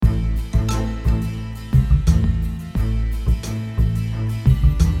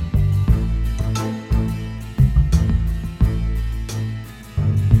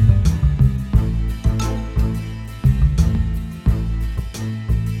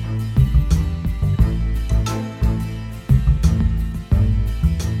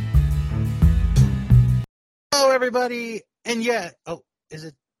everybody. And there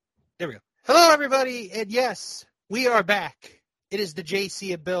we go. Hello, everybody. And yes, we are back. It is the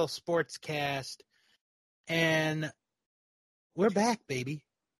JC and Bill Sportscast. And we're back, baby.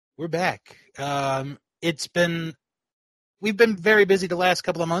 We're back. We've been very busy the last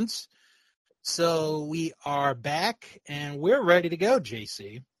couple of months. So we are back and we're ready to go,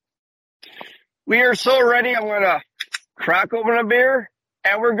 JC. We are so ready. I'm going to crack open a beer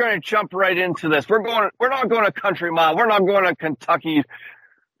and we're going to jump right into this. We're not going to Country Mile. We're not going to Kentucky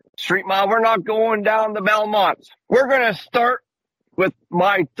Street Mile. We're not going down the Belmonts. We're going to start with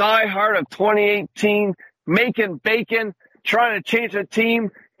my diehard of 2018, making bacon, trying to change the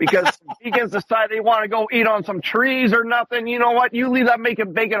team because vegans decide they want to go eat on some trees or nothing. You know what? You leave that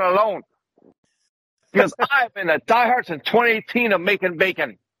making bacon alone. Because I've been a diehard since 2018 of making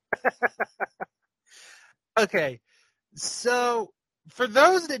bacon. Okay, so for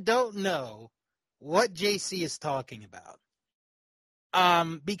those that don't know what JC is talking about,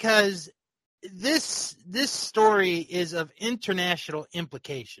 because this story is of international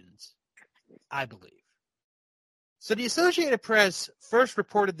implications, I believe. So the Associated Press first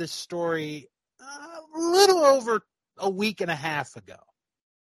reported this story a little over a week and a half ago.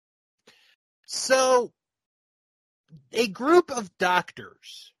 So a group of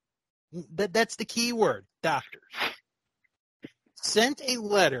doctors, that's the key word, doctors, sent a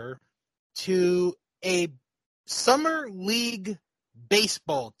letter to a summer league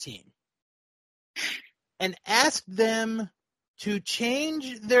baseball team and asked them to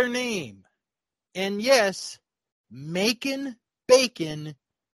change their name. And yes, Macon Bacon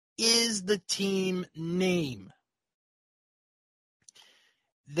is the team name.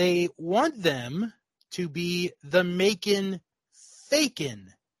 They want them to be the Macon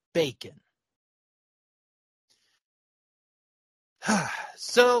Fakin Bacon.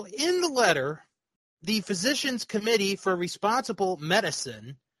 So in the letter, the Physicians Committee for Responsible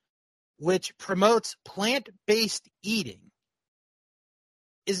Medicine, which promotes plant-based eating,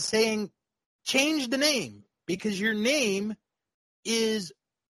 is saying, change the name because your name is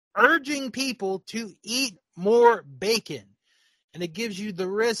urging people to eat more bacon. And it gives you the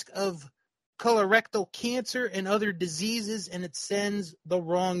risk of colorectal cancer and other diseases, and it sends the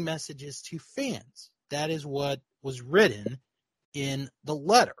wrong messages to fans. That is what was written in the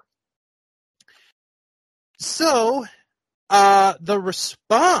letter. So the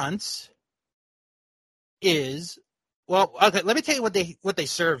response is, well, okay, let me tell you what they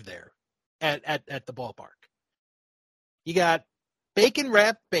serve there at the ballpark. You got bacon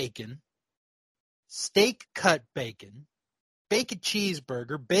wrapped bacon, steak cut bacon, bacon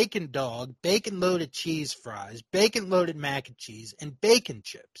cheeseburger, bacon dog, bacon loaded cheese fries, bacon loaded mac and cheese, and bacon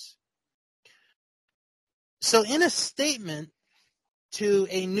chips. So in a statement to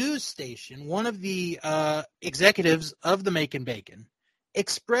a news station, one of the executives of the Macon Bacon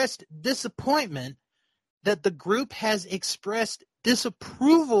expressed disappointment that the group has expressed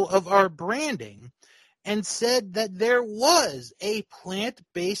disapproval of our branding and said that there was a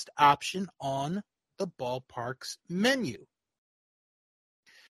plant-based option on the ballpark's menu.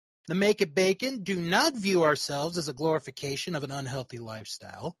 The Macon Bacon do not view ourselves as a glorification of an unhealthy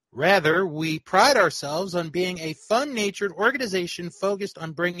lifestyle. Rather, we pride ourselves on being a fun-natured organization focused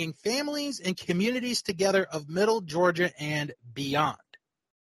on bringing families and communities together of Middle Georgia and beyond.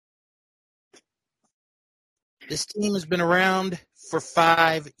 This team has been around for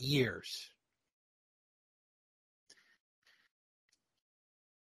 5 years.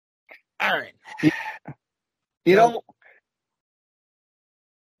 All right. You know,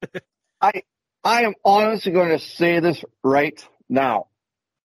 I am honestly going to say this right now.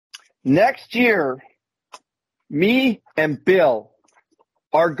 Next year, me and Bill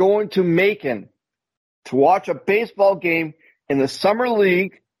are going to Macon to watch a baseball game in the summer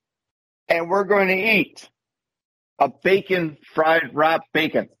league, and we're going to eat a bacon fried wrapped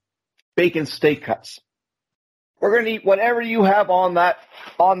bacon steak cuts. We're going to eat whatever you have on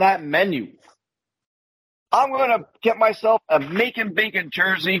that menu. I'm going to get myself a Macon Bacon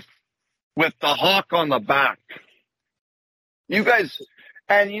jersey with the hawk on the back. You guys,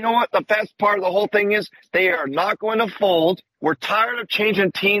 and you know what? The best part of the whole thing is they are not going to fold. We're tired of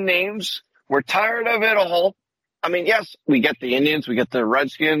changing team names. We're tired of it all. I mean, yes, we get the Indians, we get the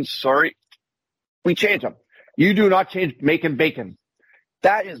Redskins. Sorry. We change them. You do not change Macon Bacon.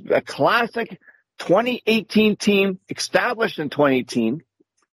 That is a classic 2018 team established in 2018.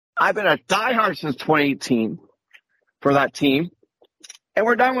 I've been a diehard since 2018 for that team, and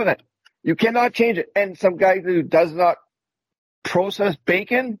we're done with it. You cannot change it. And some guy who does not process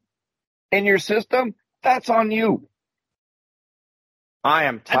bacon in your system, that's on you. I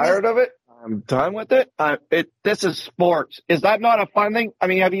am tired of it. I'm done with it. This is sports. Is that not a fun thing? I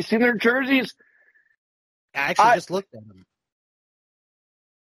mean, have you seen their jerseys? I actually just looked at them.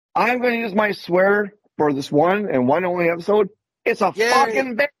 I'm going to use my swear for this one and one only episode. It's a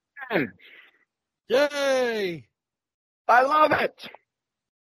fucking bacon. Yay! I love it.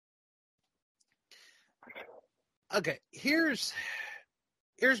 Okay, here's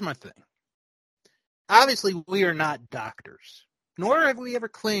my thing. Obviously, we are not doctors, nor have we ever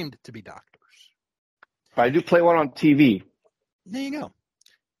claimed to be doctors. I do play one on TV. There you go.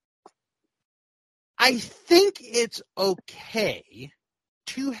 I think it's okay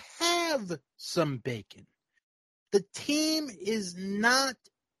to have some bacon. The team is not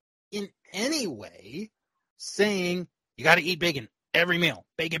in any way saying you got to eat bacon every meal.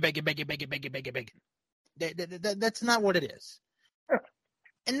 Bacon, bacon, bacon, bacon, bacon, bacon, bacon. That's not what it is.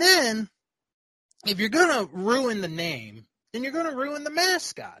 And then, if you're going to ruin the name, then you're going to ruin the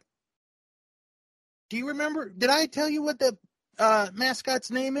mascot. Do you remember? Did I tell you what the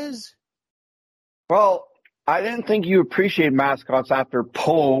mascot's name is? Well, I didn't think you appreciate mascots after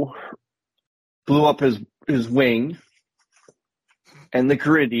Poe blew up his wing and the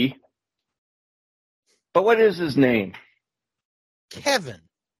gritty. But what is his name? Kevin.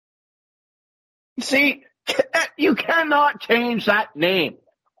 See, you cannot change that name.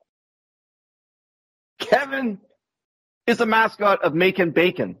 Kevin is the mascot of Making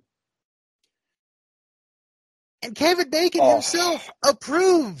Bacon. And Kevin Bacon himself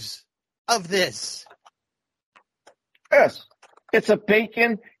approves of this. Yes, it's a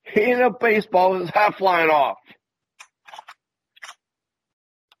bacon hitting a baseball with his hat flying off.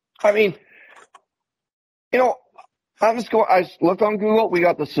 I mean, you know, I looked on Google. We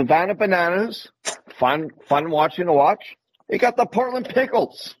got the Savannah Bananas. Fun watching to watch. We got the Portland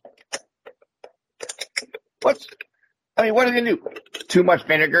Pickles. What are they going to do? Too much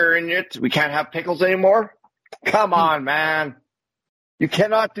vinegar in it? We can't have pickles anymore? Come on, man. You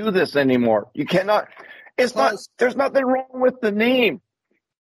cannot do this anymore. You cannot. There's nothing wrong with the name.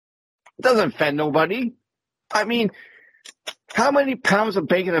 It doesn't offend nobody. I mean, how many pounds of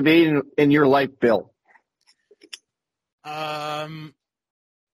bacon have you eaten in your life, Bill?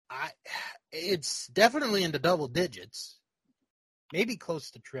 It's definitely into double digits, maybe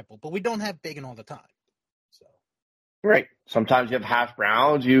close to triple, but we don't have bacon all the time. So, right. Sometimes you have hash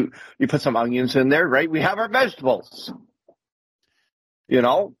browns. You put some onions in there, right? We have our vegetables. You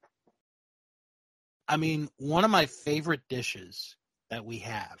know? I mean, one of my favorite dishes that we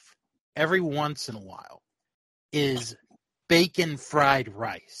have every once in a while is bacon fried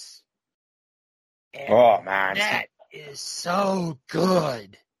rice. And oh, man. That is so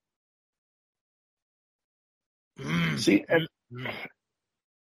good. See, and,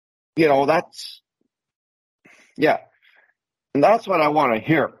 you know, and that's what I want to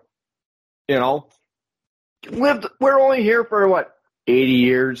hear. You know, we're only here for what, 80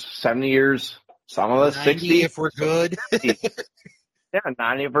 years, 70 years, some of us 60. If we're good. Yeah,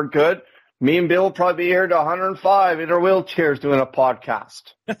 90 if we're good. Me and Bill will probably be here to 105 in our wheelchairs doing a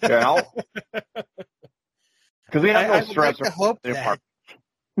podcast. You know? Because we have no stress. I hope that.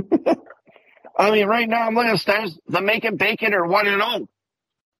 I mean, right now I'm looking at stats. The Making Bacon are 1-0.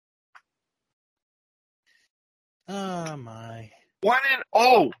 Oh my.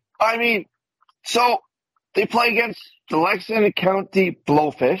 1-0. I mean, so they play against the Lexington County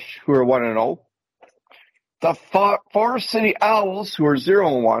Blowfish, who are 1-0. The Forest City Owls, who are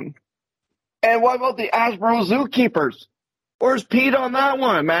 0-1. And what about the Ashboro Zookeepers? Where's Pete on that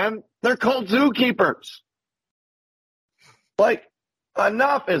one, man? They're called zookeepers. Like,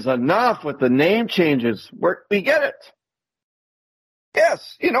 enough is enough with the name changes. We get it.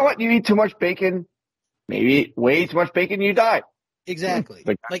 Yes, you know what? You eat too much bacon, maybe way too much bacon, you die. Exactly.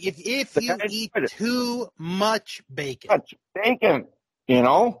 Like if you eat too much bacon. You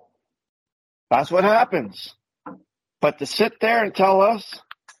know? That's what happens. But to sit there and tell us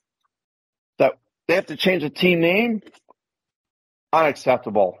that they have to change the team name,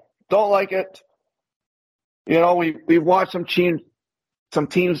 unacceptable. Don't like it. You know, we've watched some teams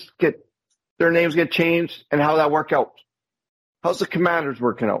get their names get changed and how that work out. How's the Commanders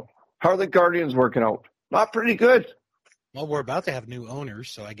working out? How are the Guardians working out? Not pretty good. Well, we're about to have new owners,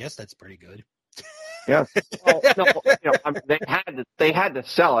 so I guess that's pretty good. Yes. Well, no, you know, I mean, they had to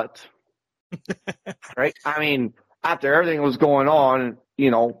sell it. Right? I mean, after everything was going on, you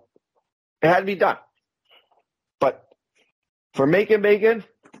know, it had to be done. But for Making Bacon,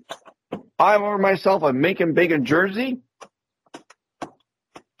 I ordered myself a Making Bacon jersey.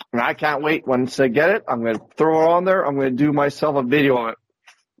 And I can't wait once I get it. I'm going to throw it on there. I'm going to do myself a video on it.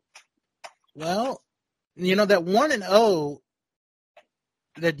 Well, you know, that 1-0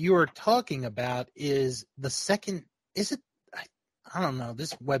 that you are talking about is the second. Is it? I don't know.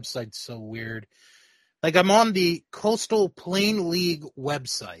 This website's so weird. Like, I'm on the Coastal Plain League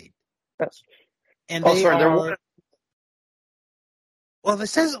website. Yes. And they are. Well, it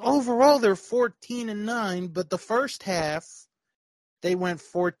says overall they're 14-9, but the first half they went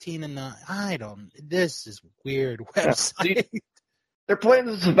 14-9. This is weird website. Yeah. They're playing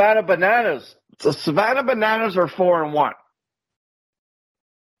the Savannah Bananas. The Savannah Bananas are 4-1.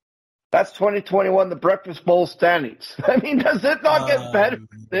 That's 2021, the Breakfast Bowl standings. I mean, does it not get better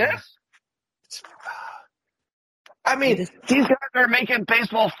than this? I mean, these guys are making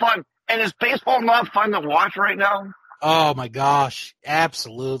baseball fun. And is baseball not fun to watch right now? Oh, my gosh.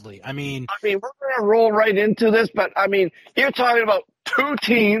 Absolutely. I mean, we're going to roll right into this, but, you're talking about two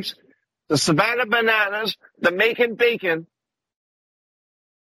teams, the Savannah Bananas, the Macon Bacon.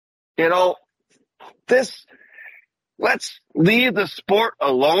 Let's leave the sport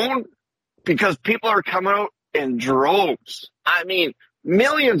alone because people are coming out in droves.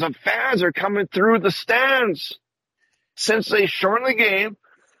 Millions of fans are coming through the stands. Since they shortened the game,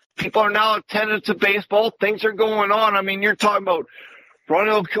 people are now attentive to baseball. Things are going on. You're talking about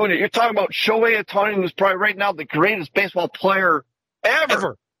Ronald Acuna. You're talking about Shohei Ohtani, who's probably right now the greatest baseball player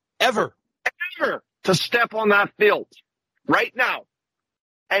ever to step on that field right now.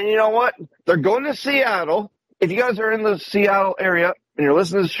 And you know what? They're going to Seattle. If you guys are in the Seattle area and you're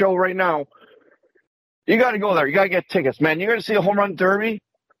listening to the show right now, you got to go there. You got to get tickets, man. You're going to see a home run derby.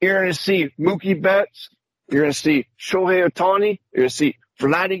 You're going to see Mookie Betts. You're going to see Shohei Ohtani. You're going to see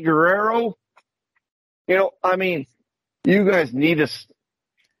Vladdy Guerrero. You guys need us.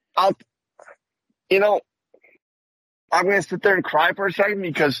 I'm going to sit there and cry for a second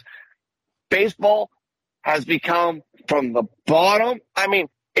because baseball has become from the bottom.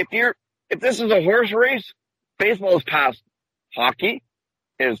 If this is a horse race, baseball is past hockey,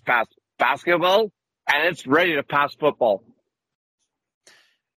 it is past basketball, and it's ready to pass football.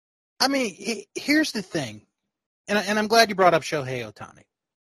 Here's the thing, and I'm glad you brought up Shohei Ohtani.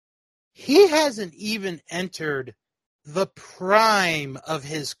 He hasn't even entered the prime of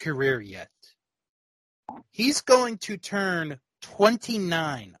his career yet. He's going to turn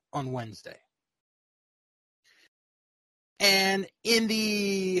 29 on Wednesday. And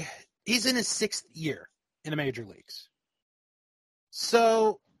he's in his 6th year in the major leagues.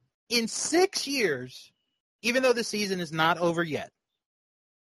 So in 6 years, even though the season is not over yet,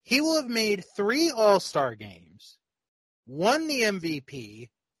 he will have made 3 All-Star games, won the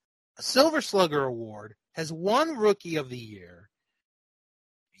MVP, a Silver Slugger Award, has won Rookie of the Year.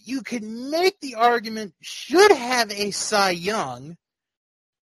 You could make the argument should have a Cy Young,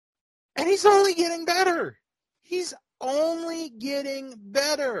 and he's only getting better. He's only getting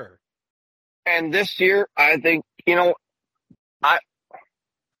better. And this year, I think,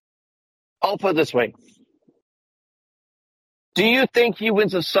 I'll put it this way. Do you think he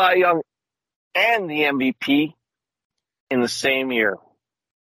wins a Cy Young and the MVP in the same year?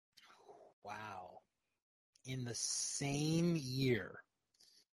 Wow. In the same year.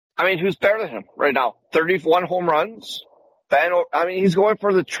 Who's better than him right now? 31 home runs. He's going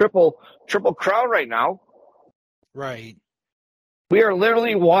for the triple crown right now. Right. We are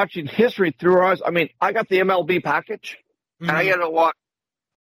literally watching history through our eyes. I got the MLB package, and I get to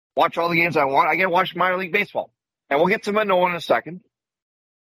watch all the games I want. I get to watch minor league baseball, and we'll get to Manoa in a second.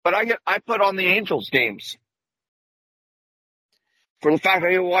 But I put on the Angels games for the fact that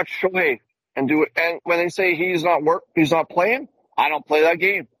I get to watch Shohei and do it. And when they say he's not playing, I don't play that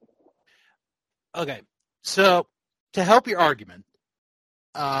game. Okay, so to help your argument,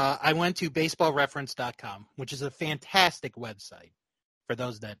 I went to baseballreference.com, which is a fantastic website for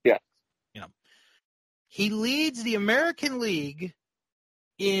those that, He leads the American League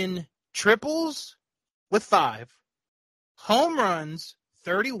in triples with 5, home runs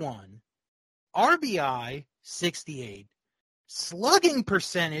 31, RBI 68, slugging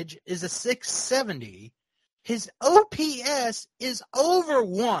percentage is a 670, his OPS is over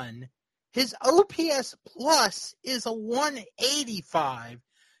 1, his OPS plus is a 185.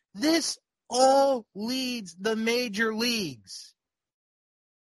 This all leads the major leagues.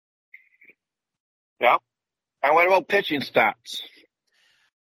 Yeah. And what about pitching stats?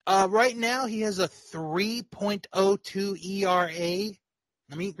 Right now, he has a 3.02 ERA.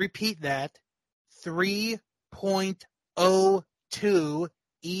 Let me repeat that. 3.02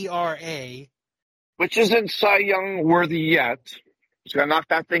 ERA. Which isn't Cy Young worthy yet. He's going to knock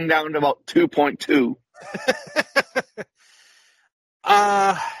that thing down to about 2.2.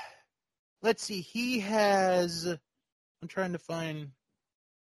 Let's see. He has, I'm trying to find,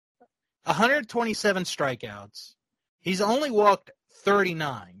 127 strikeouts. He's only walked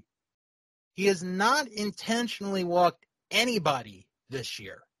 39. He has not intentionally walked anybody this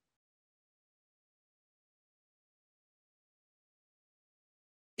year.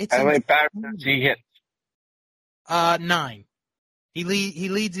 It's How many batters he hit? 9. He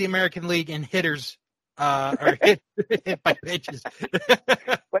leads the American League in hitters or hit by pitches.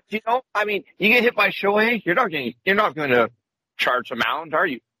 But you get hit by Shohei, you're not going to charge a mound, are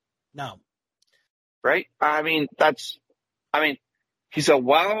you? No. Right? He's a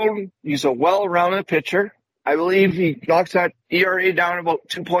well-rounded pitcher. I believe he knocks that ERA down about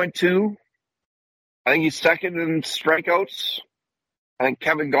 2.2. I think he's second in strikeouts. I think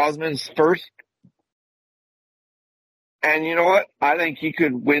Kevin Gausman's first. And you know what? I think he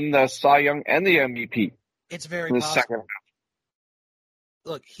could win the Cy Young and the MVP. It's very in the possible. second half.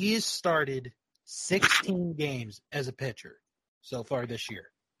 Look, he has started 16 games as a pitcher so far this year.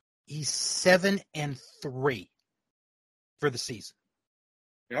 He's 7-3 for the season.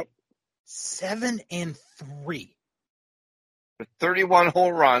 Yep. 7-3. With 31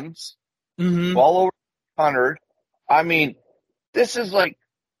 home runs, Mm-hmm. well over 100. This is like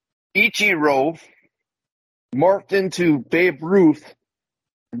Ichiro morphed into Babe Ruth,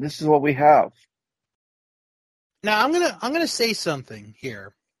 and this is what we have. Now I'm gonna say something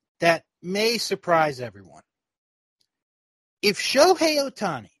here that may surprise everyone. If Shohei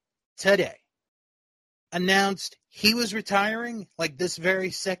Ohtani today announced he was retiring like this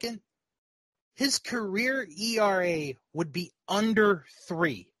very second, his career ERA would be under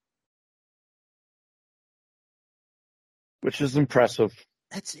 3. Which is impressive.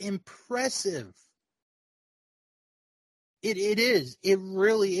 That's impressive. It is. It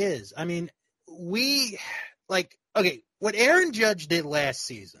really is. What Aaron Judge did last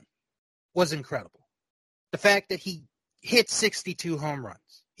season was incredible. The fact that he hit 62 home runs.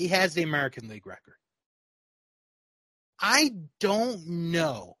 He has the American League record. I don't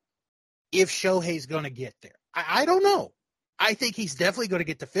know if Shohei's going to get there. I don't know. I think he's definitely going to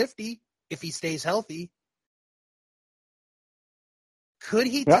get to 50 if he stays healthy. Could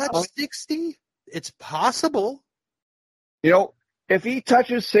he touch 60? It's possible. If he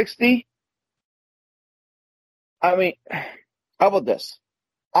touches 60, how about this?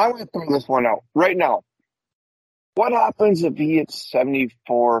 I'm going to throw this one out right now. What happens if he hits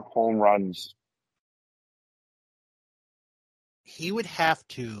 74 home runs? He would have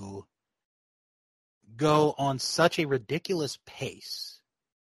to go on such a ridiculous pace.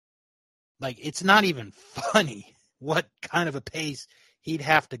 Like, it's not even funny what kind of a pace he'd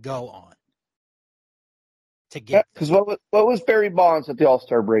have to go on to get. Because what was Barry Bonds at the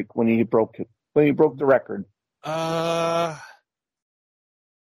All-Star break when he broke it? When he broke the record? The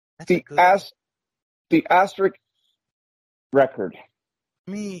asterisk record.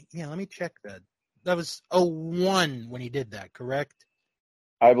 Let me check that. That was 01 when he did that, correct?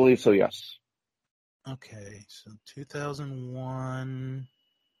 I believe so, yes. Okay, so 2001.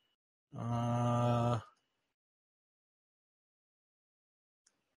 I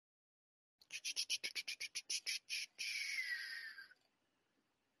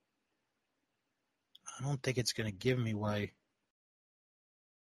don't think it's going to give me why.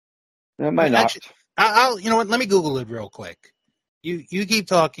 It might not. I'll you know what? Let me Google it real quick. You keep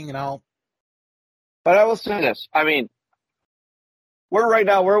talking and I'll. But I will say this.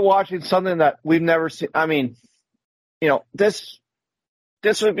 We're watching something that we've never seen. This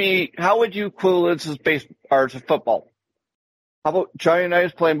would be, how would you equivalent this to football? How about Johnny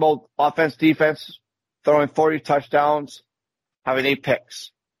Unitas playing both offense, defense, throwing 40 touchdowns, having 8 picks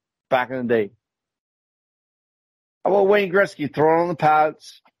back in the day? How about Wayne Gretzky throwing on the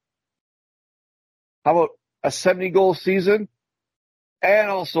pads? How about a 70-goal season and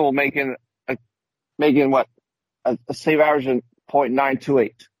also making a save average of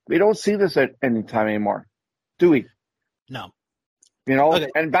 .928? We don't see this at any time anymore, do we? No. Okay.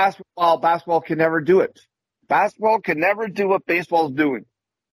 And basketball can never do it. Basketball can never do what baseball's doing.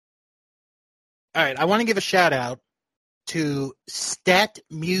 All right, I want to give a shout out to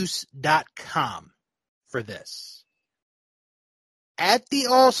statmuse.com for this. At the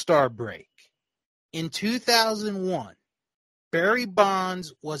All-Star break in 2001, Barry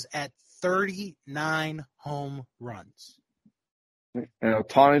Bonds was at 39 home runs.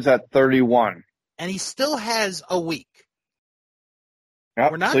 Tony's at 31. And he still has a week.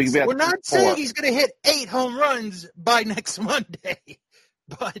 Yep. We're not saying he's going to hit 8 home runs by next Monday,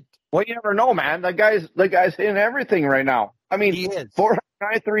 but well, you never know, man. That guy's hitting everything right now. He is.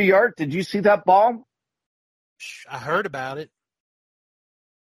 493 yards. Did you see that bomb? I heard about it.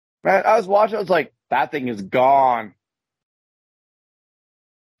 Man, I was watching. I was like, that thing is gone.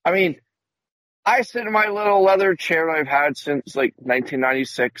 I sit in my little leather chair I've had since like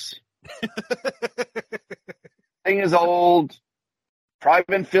 1996. Thing is old. Probably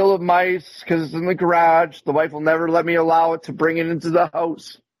been filled with mice because it's in the garage. The wife will never let me allow it to bring it into the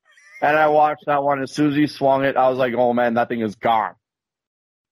house. And I watched that one. As soon as he swung it, I was like, oh man, that thing is gone.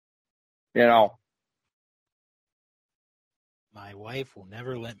 You know. My wife will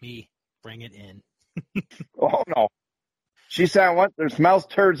never let me bring it in. Oh no. She said, what? There's mouse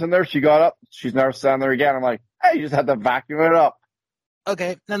turds in there. She got up. She's never sat there again. I'm like, hey, you just had to vacuum it up.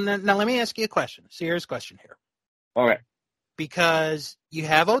 Okay, now let me ask you a question. Serious question here. Okay. Because you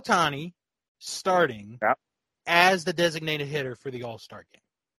have Ohtani starting as the designated hitter for the All-Star game.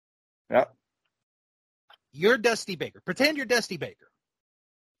 Yeah. You're Dusty Baker. Pretend you're Dusty Baker.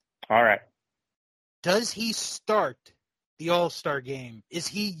 All right. Does he start the All-Star game? Is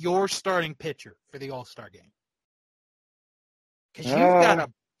he your starting pitcher for the All-Star game? Because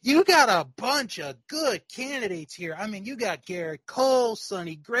you got a bunch of good candidates here. I mean, you got Garrett Cole,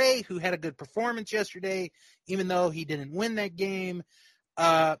 Sonny Gray, who had a good performance yesterday, even though he didn't win that game.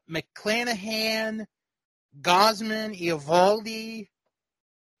 McClanahan, Gosman, Eovaldi.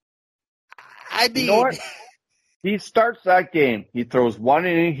 I mean, you know what? He starts that game. He throws one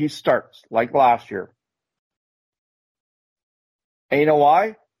inning. He starts like last year. And you know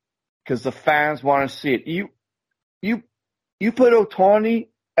why? Because the fans want to see it. You put Ohtani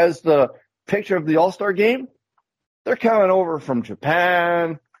as the picture of the All-Star game. They're coming over from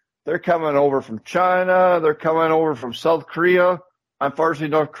Japan. They're coming over from China. They're coming over from South Korea. Unfortunately,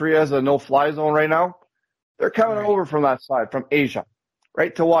 North Korea has a no-fly zone right now. They're coming over from that side, from Asia,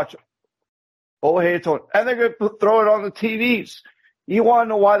 right, to watch it. Oh, hey, Ohtani. And they're going to throw it on the TVs. You want to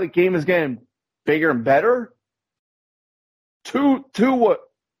know why the game is getting bigger and better? Two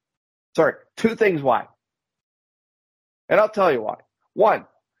things why. And I'll tell you why. One,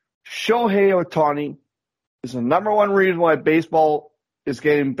 Shohei Ohtani is the number one reason why baseball is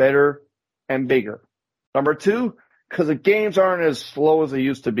getting better and bigger. Number two, because the games aren't as slow as they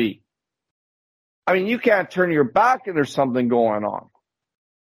used to be. I mean, you can't turn your back and there's something going on.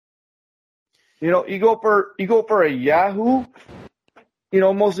 You know, you go for a Yahoo. You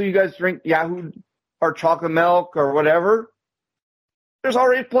know, most of you guys drink Yahoo or chocolate milk or whatever. There's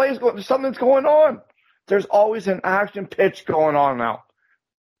already plays going. Something's going on. There's always an action pitch going on now.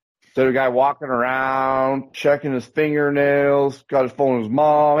 So the guy walking around, checking his fingernails, got his phone with his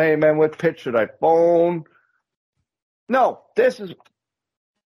mom. Hey, man, what pitch should I phone? No, this is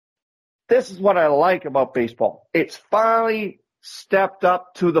what I like about baseball. It's finally stepped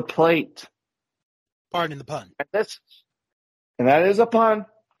up to the plate. Pardon the pun. And that is a pun,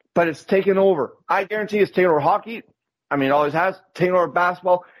 but it's taken over. I guarantee it's taken over hockey. I mean, it always has taken over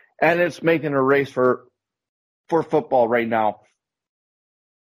basketball, and it's making a race for football right now.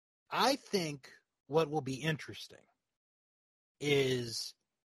 I think what will be interesting is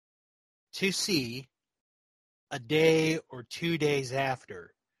to see a day or 2 days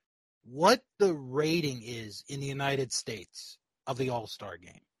after what the rating is in the United States of the All-Star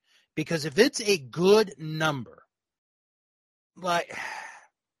game. Because if it's a good number, like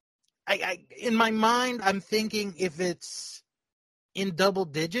I in my mind, I'm thinking if it's in double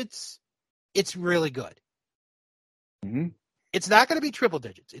digits, it's really good. Mm-hmm. It's not going to be triple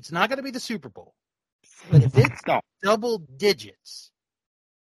digits. It's not going to be the Super Bowl. But if it's double digits,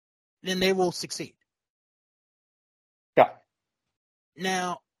 then they will succeed. Yeah.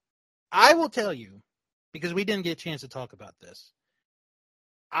 Now, I will tell you, because we didn't get a chance to talk about this,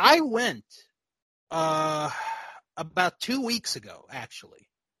 I went about 2 weeks ago, actually,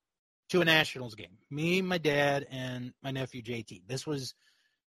 to a Nationals game. Me, my dad, and my nephew, JT. This was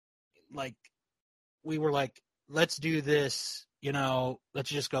like, we were like, let's do this, you know, let's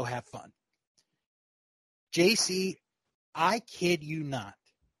just go have fun. JC, I kid you not.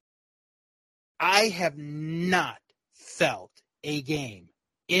 I have not felt a game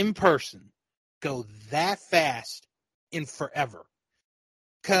in person go that fast in forever.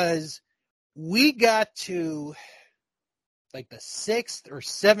 Because we got to like the 6th or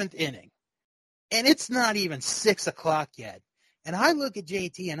 7th inning, and it's not even 6 o'clock yet. And I look at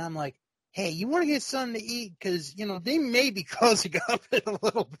JT and I'm like, hey, you want to get something to eat? Because, you know, they may be closing up in a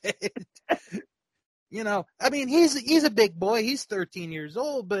little bit. You know, I mean, he's a big boy. He's 13 years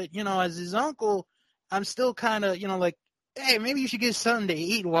old, but, you know, as his uncle, I'm still kind of, you know, like, hey, maybe you should get something to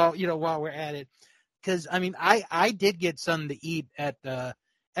eat while we're at it. Because, I mean, I did get something to eat at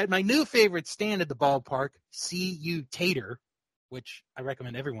my new favorite stand at the ballpark, CU Tater, which I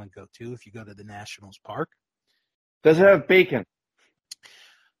recommend everyone go to if you go to the Nationals Park. Does it have bacon?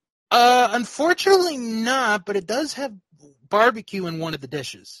 Unfortunately not, but it does have barbecue in one of the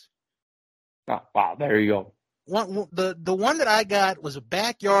dishes. Oh, wow, there you go. The one that I got was a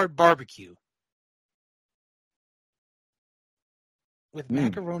backyard barbecue with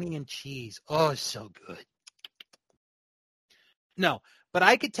macaroni and cheese. Oh, it's so good. No, but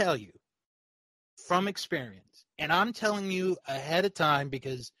I could tell you from experience, and I'm telling you ahead of time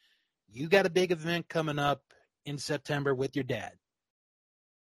because you got a big event coming up in September with your dad.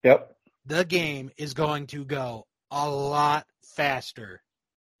 Yep. The game is going to go a lot faster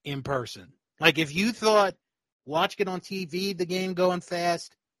in person. Like if you thought watching it on TV, the game going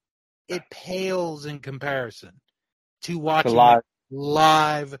fast, it pales in comparison to watching it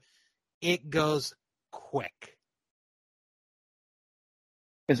live. It goes quick.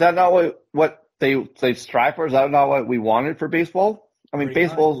 Is that not what they strive for? Is that not what we wanted for baseball? I mean,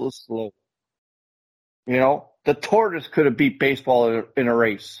 baseball is slow. You know, the tortoise could have beat baseball in a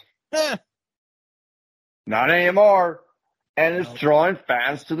race. Not anymore. And it's drawing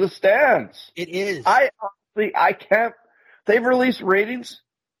fans to the stands. It is. I can't. They've released ratings,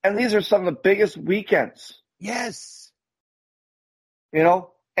 and these are some of the biggest weekends. Yes. You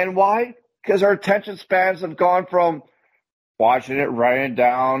know, and why? Because our attention spans have gone from watching it, writing it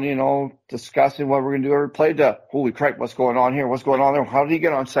down, you know, discussing what we're going to do every play to, holy crap, what's going on here? What's going on there? How did he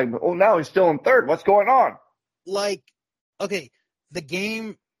get on second? Oh, now he's still in third. What's going on? Like, okay, the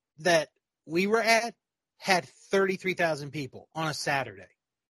game that we were at had 33,000 people on a Saturday.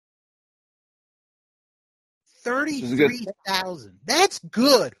 33,000. That's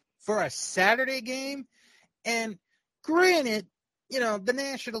good for a Saturday game. And granted, you know, the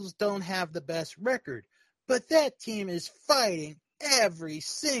Nationals don't have the best record, but that team is fighting every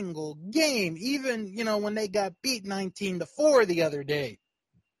single game, even, you know, when they got beat 19-4 the other day,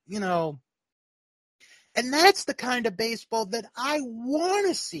 you know. And that's the kind of baseball that I want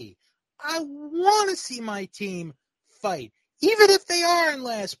to see. I want to see my team fight, even if they are in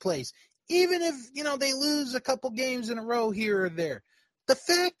last place, even if, you know, they lose a couple games in a row here or there. The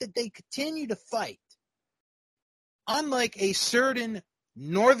fact that they continue to fight, unlike a certain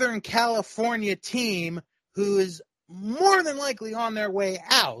Northern California team who is more than likely on their way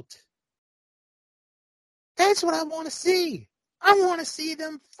out, that's what I want to see. I want to see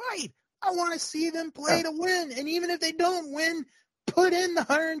them fight. I want to see them play to win. And even if they don't win, put in the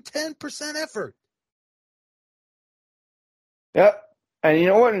 110% effort. Yep. And you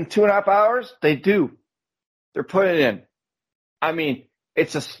know what? In 2.5 hours, they do. They're putting it in. I mean,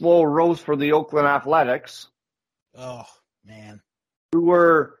 it's a slow roast for the Oakland Athletics. Oh, man.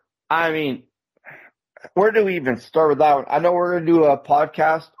 Where do we even start with that one? I know we're going to do a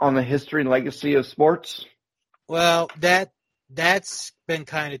podcast on the history and legacy of sports. Well, that's been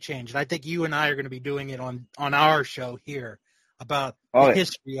kind of changed. I think you and I are going to be doing it on our show here about the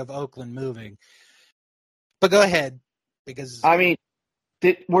history of Oakland moving. But go ahead, because I mean,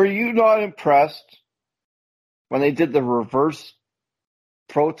 were you not impressed when they did the reverse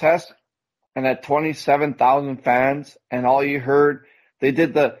protest and had 27,000 fans, and all you heard, they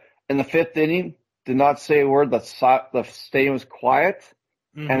did in the fifth inning, did not say a word, the stadium was quiet,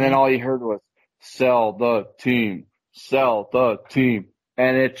 and then all you heard was, sell the team, sell the team.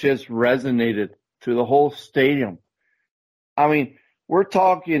 And it just resonated through the whole stadium. I mean, we're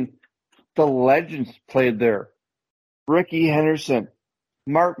talking the legends played there. Ricky Henderson,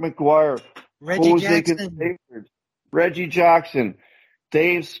 Mark McGuire, Reggie Jackson,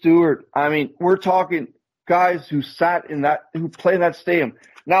 Dave Stewart. I mean, we're talking guys who played in that stadium.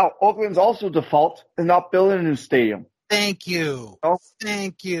 Now, Oakland's also default in not building a new stadium. Thank you. You know?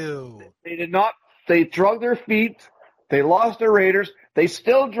 Thank you. They did not. They drug their feet. They lost their Raiders. They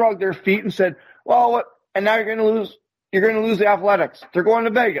still drug their feet and said, well, what? And now you're going to lose. You're going to lose the Athletics. They're going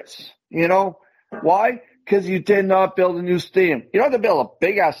to Vegas. You know why? Because you did not build a new stadium. You don't have to build a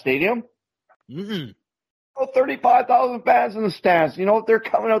big-ass stadium. 35,000 fans in the stands. You know, they're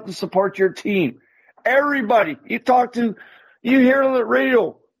coming out to support your team. Everybody. You hear on the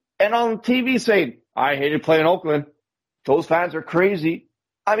radio and on TV saying, I hated playing Oakland. Those fans are crazy.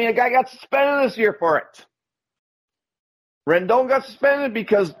 I mean, a guy got suspended this year for it. Rendon got suspended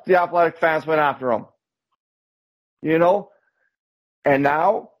because the Athletic fans went after him. You know? And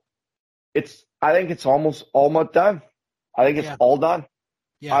now, I think it's almost done. I think it's all done.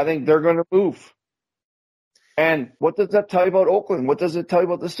 Yeah. I think they're going to move. And what does that tell you about Oakland? What does it tell you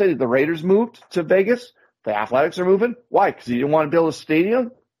about the city? The Raiders moved to Vegas. The Athletics are moving. Why? Because you didn't want to build a stadium?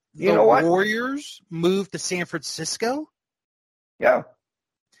 You know what? The Warriors moved to San Francisco? Yeah.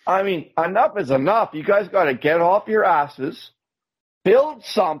 I mean, enough is enough. You guys got to get off your asses, build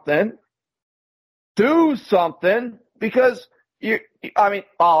something, do something, because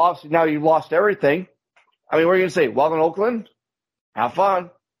obviously now you've lost everything. I mean, what are you going to say? Welcome to Oakland? Have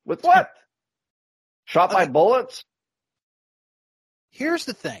fun. With what? Shot by bullets? Here's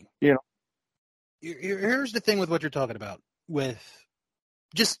the thing. You know. Here's the thing with what you're talking about with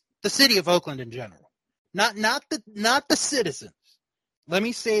just the city of Oakland in general. Not the citizens. Let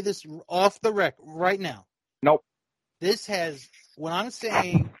me say this off the record right now. Nope. What I'm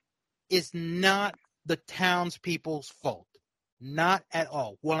saying is not the townspeople's fault. Not at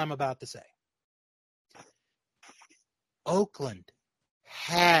all. What I'm about to say. Oakland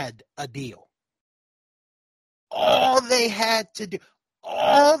had a deal. All they had to do,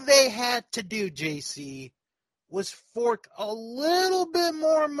 JC, was fork a little bit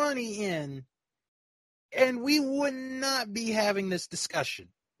more money in, and we would not be having this discussion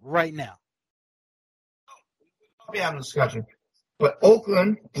right now. We'll be having a discussion. But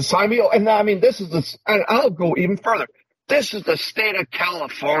Oakland, and I mean, and I'll go even further. This is the state of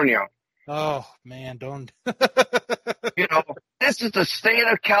California. Oh, man, don't. This is the state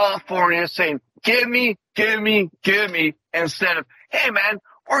of California saying, give me, instead of, hey, man,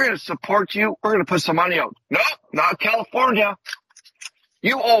 we're going to support you. We're going to put some money out. No, not California.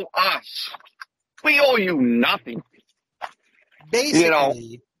 You owe us. We owe you nothing.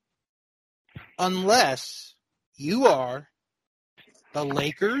 Basically, unless you are the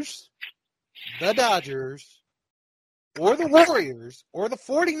Lakers, the Dodgers, or the Warriors, or the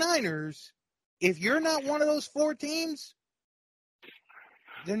 49ers, if you're not one of those four teams,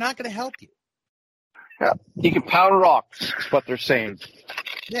 they're not going to help you. Yeah, you can pound rocks, is what they're saying.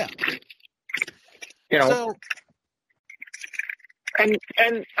 Yeah. So, and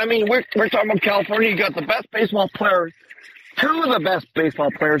I mean, we're talking about California. You got the best baseball players, two of the best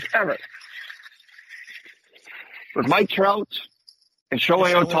baseball players ever, with Mike Trout and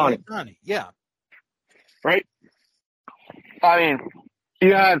Shohei Ohtani. Yeah. Right? I mean,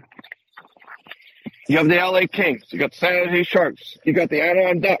 you have the LA Kings, you got the San Jose Sharks, you got the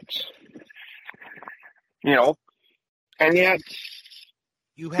Anaheim Ducks, and yet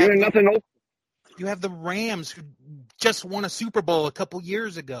you have nothing open. You have the Rams, who just won a Super Bowl a couple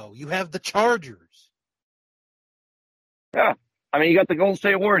years ago. You have the Chargers. Yeah. I mean, you got the Golden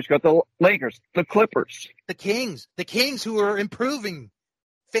State Warriors, you got the Lakers, the Clippers. The Kings who are improving,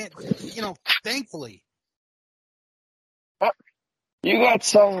 thankfully. You got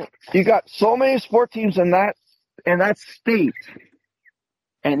so many sport teams in that state,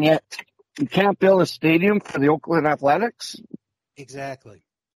 and yet you can't build a stadium for the Oakland Athletics. Exactly.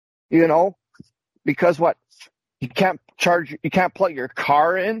 Because what? You can't plug your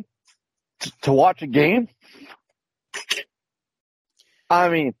car in to watch a game. I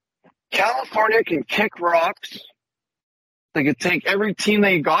mean, California can kick rocks. They can take every team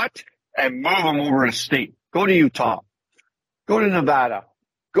they got and move them over to state. Go to Utah. Go to Nevada.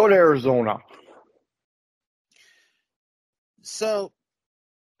 Go to Arizona. So,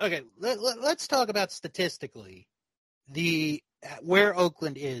 okay, let's talk about statistically where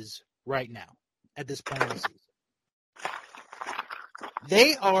Oakland is right now at this point in the season.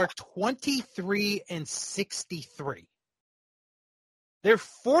 They are 23-63. They're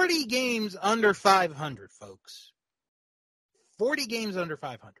 40 games under 500, folks. 40 games under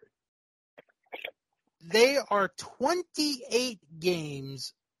 500. They are 28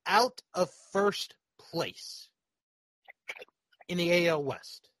 games out of first place in the AL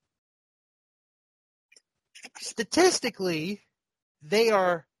West. Statistically, they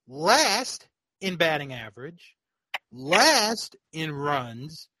are last in batting average, last in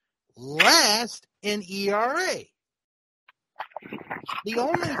runs, last in ERA. The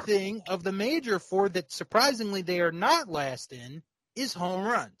only thing of the major four that surprisingly they are not last in is home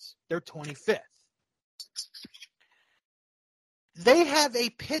runs. They're 25th. They have a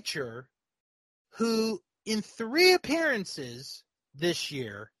pitcher who, in 3 appearances this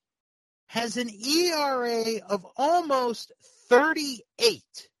year, has an ERA of almost 38.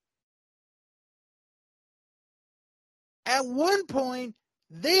 At one point,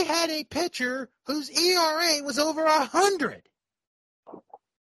 they had a pitcher whose ERA was over 100.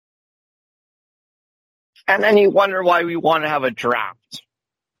 And then you wonder why we want to have a draft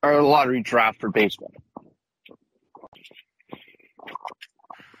or a lottery draft for baseball.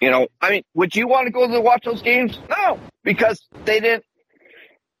 I mean, would you want to go to watch those games? No, because they didn't.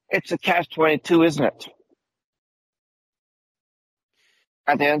 It's a catch-22, isn't it?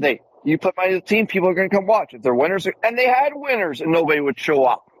 At the end of the day, you put money in the team, people are going to come watch. If they're winners, and they had winners, and nobody would show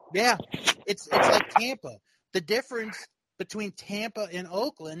up. Yeah, it's like Tampa. The difference between Tampa and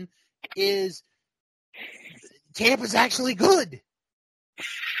Oakland is Tampa's actually good.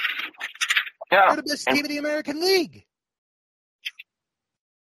 Yeah. They're the best team in the American League.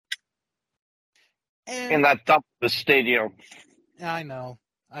 And that dump the stadium. I know.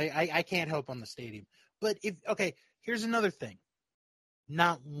 I can't hope on the stadium. But here's another thing.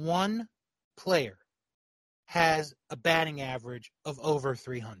 Not one player has a batting average of over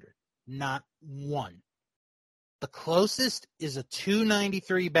 300. Not one. The closest is a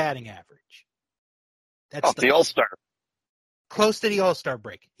 293 batting average. That's the All-Star. Close to the All-Star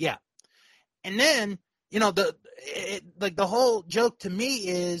break. Yeah. And then, the whole joke to me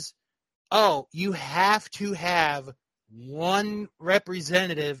is, you have to have one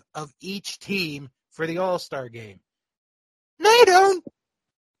representative of each team for the All-Star game. No, you don't.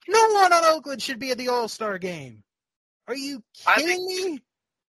 No one on Oakland should be at the All-Star game. Are you kidding me?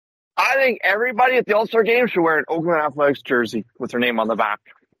 I think everybody at the All-Star game should wear an Oakland Athletics jersey with their name on the back.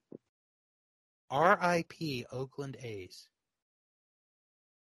 R.I.P. Oakland A's.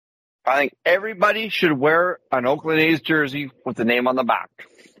 I think everybody should wear an Oakland A's jersey with the name on the back.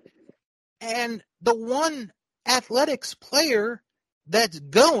 And the one Athletics player that's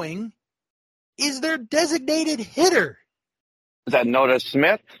going is their designated hitter. Is that Noda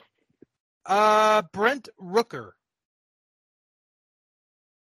Smith? Brent Rooker.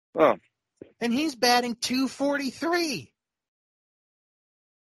 Oh. And he's batting .243.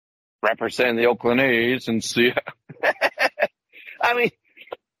 Representing the Oakland A's and see. I mean,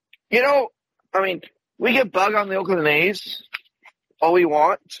 we get bug on the Oakland A's all we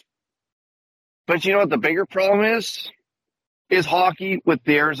want. But you know what the bigger problem is? Is hockey with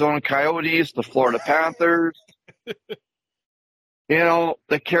the Arizona Coyotes, the Florida Panthers, the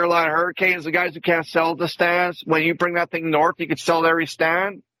Carolina Hurricanes, the guys who can't sell at the stands. When you bring that thing north, you could sell at every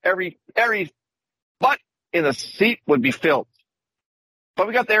stand. Every butt in the seat would be filled. But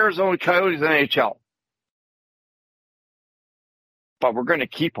we got the Arizona Coyotes in the NHL. But we're going to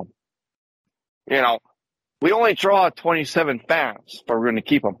keep them. We only draw 27 fans, but we're going to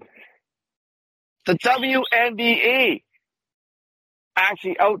keep them. The WNBA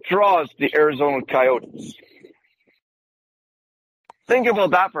actually outdraws the Arizona Coyotes. Think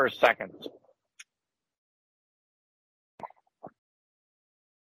about that for a second.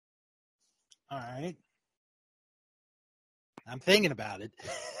 All right. I'm thinking about it.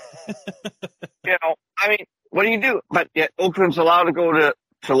 What do you do? But yet Oakland's allowed to go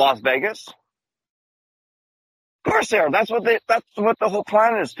to Las Vegas? Of course they are. That's what the whole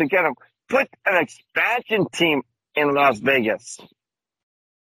plan is, to get them. Put an expansion team in Las Vegas.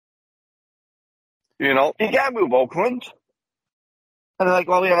 You can't move Oakland. And they're like,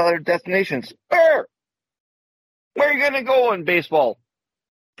 well, we have other destinations. Where are you going to go in baseball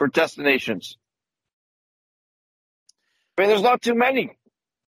for destinations? There's not too many.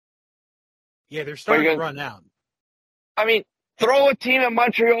 Yeah, they're starting to run out. Throw a team in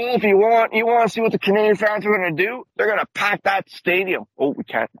Montreal if you want. You want to see what the Canadian fans are going to do? They're going to pack that stadium. Oh, we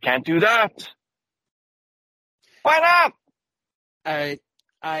can't do that. Why not? I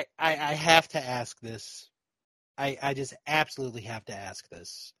have to ask this. I just absolutely have to ask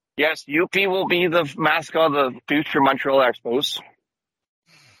this. Yes, UP will be the mascot of the future Montreal Expos.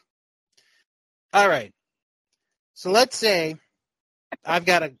 All right. So let's say I've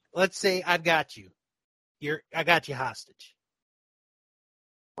got you. I got you hostage.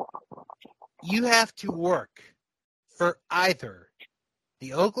 You have to work for either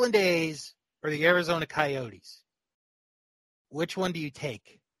the Oakland A's or the Arizona Coyotes. Which one do you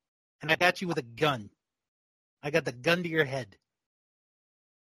take? And I got you with a gun. I got the gun to your head.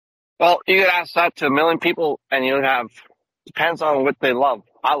 Well, you could ask that to a million people, and you would have, depends on what they love.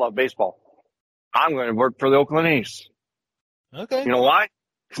 I love baseball. I'm going to work for the Oakland A's. Okay. You know why?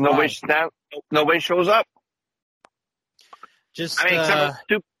 Because nobody shows up. Just except for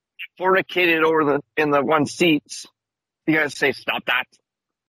two fornicated in the one seats. You guys say, stop that.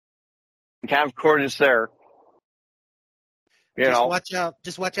 You can't have Cordes there. Watch out.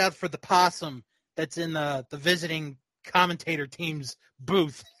 Just watch out for the possum that's in the visiting commentator team's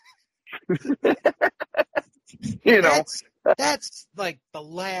booth. That's like the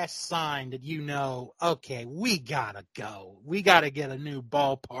last sign that okay, we gotta go. We gotta get a new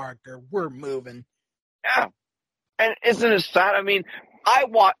ballpark or we're moving. Yeah. And isn't it sad? I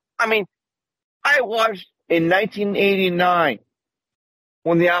watched in 1989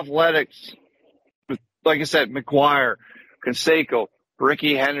 when the Athletics, like I said, McGuire, Canseco,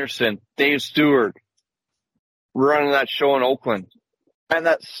 Ricky Henderson, Dave Stewart, running that show in Oakland. And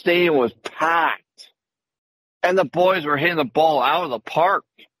that stadium was packed. And the boys were hitting the ball out of the park.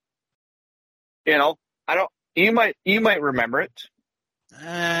 You might remember it.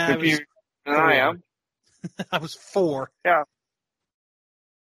 I am. I was 4. Yeah.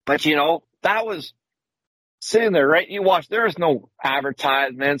 But that was sitting there, right? You watch, there was no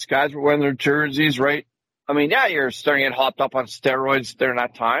advertisements. Guys were wearing their jerseys, right? I mean, yeah, you're starting to get hopped up on steroids during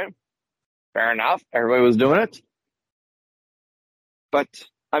that time. Fair enough. Everybody was doing it. But,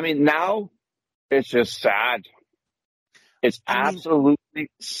 I mean, now it's just sad. It's absolutely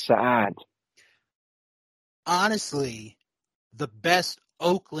sad. Honestly, the best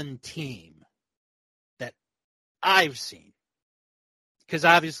Oakland team that I've seen, because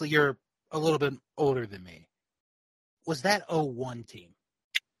obviously you're a little bit older than me, was that 01 team.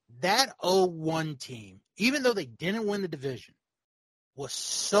 That 01 team, even though they didn't win the division, was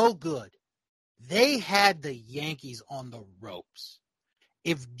so good. They had the Yankees on the ropes.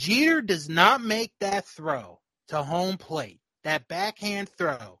 If Jeter does not make that throw to home plate, that backhand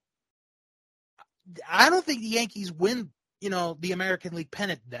throw, I don't think the Yankees win, the American League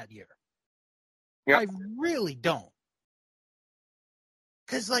pennant that year. Yep. I really don't.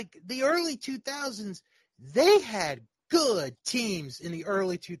 Because, the early 2000s, they had good teams in the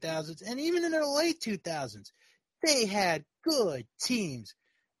early 2000s, and even in the late 2000s, they had good teams.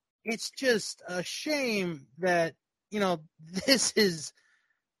 It's just a shame that, this is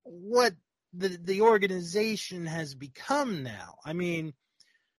what the organization has become now. I mean,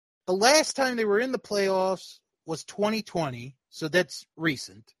 the last time they were in the playoffs was 2020, so that's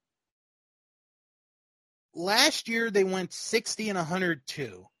recent. Last year they went 60 and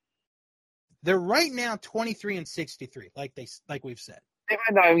 102. They're right now 23 and 63, like we've said. They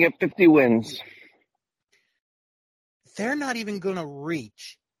might not even get 50 wins. They're not even going to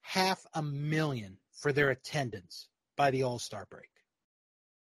reach 500,000 for their attendance by the All-Star break.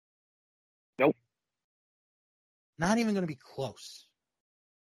 Nope. Not even going to be close.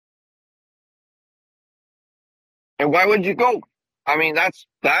 And why would you go? I mean,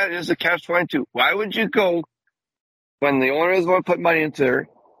 that is a catch-22. Why would you go when the owner is going to put money into there?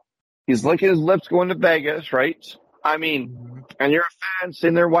 He's licking his lips going to Vegas, right? I mean, and you're a fan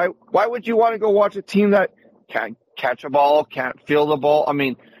sitting there. Why would you want to go watch a team that can't catch a ball, can't feel the ball? I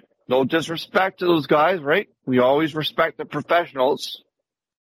mean, no disrespect to those guys, right? We always respect the professionals.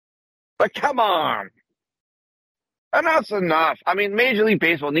 But come on. Enough's enough. I mean, Major League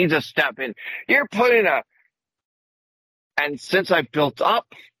Baseball needs to step in. You're putting and since I built up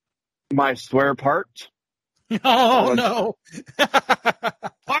my swear part. Oh, no.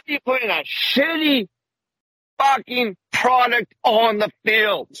 Why are you putting a shitty fucking product on the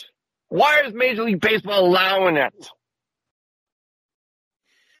field? Why is Major League Baseball allowing it?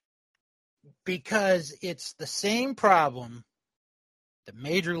 Because it's the same problem that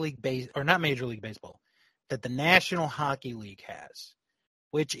that the National Hockey League has,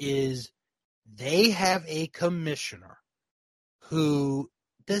 which is they have a commissioner who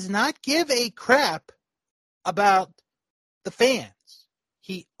does not give a crap about the fans.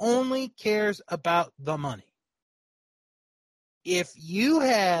 He only cares about the money. If you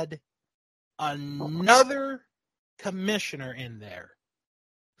had another commissioner in there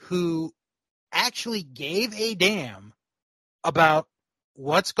who actually gave a damn about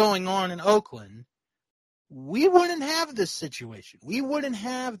what's going on in Oakland, we wouldn't have this situation. We wouldn't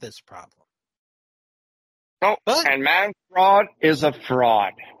have this problem. No, and man, fraud is a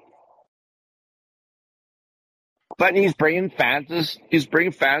fraud. But he's bringing fans in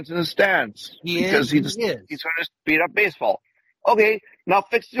the stands because he's going to speed up baseball. Okay, now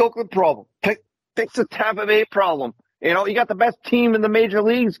fix the Oakland problem. Fix the Tampa Bay problem. You got the best team in the major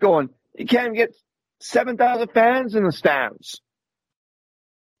leagues going. You can't even get 7,000 fans in the stands.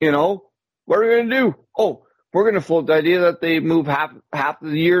 What are we going to do? Oh, we're going to float the idea that they move half of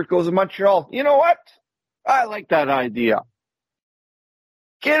the year goes to Montreal. You know what? I like that idea.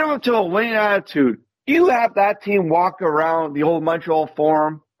 Get them to a winning attitude. You have that team walk around the old Montreal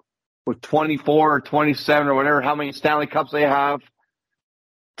Forum with 24 or 27 or whatever, how many Stanley Cups they have.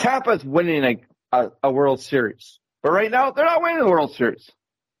 Tampa's winning a World Series. But right now, they're not winning the World Series.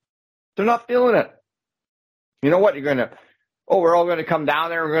 They're not feeling it. You know what? We're all going to come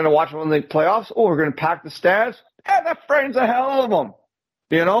down there. We're going to watch them in the playoffs. Oh, we're going to pack the stands. Yeah, that frightens the hell of them.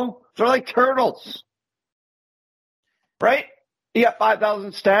 They're like turtles. Right? You got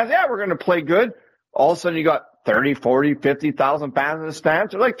 5,000 stands. Yeah, we're going to play good. All of a sudden, you got 30, 40, 50,000 fans in the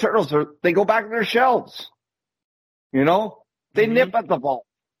stands. They're like turtles. They go back in their shells. They nip at the ball.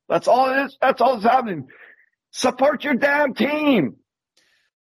 That's all it is. That's all that's happening. Support your damn team.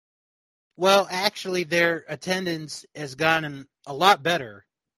 Well, actually, their attendance has gotten a lot better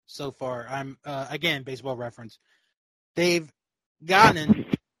so far. Again, baseball reference. They've gotten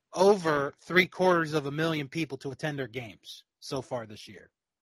over 750,000 people to attend their games so far this year.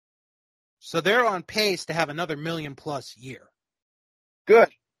 So they're on pace to have another 1 million plus year. Good.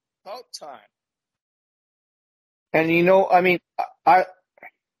 About time. And I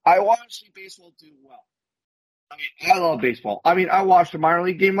want to see baseball do well. I love baseball. I mean, I watched a minor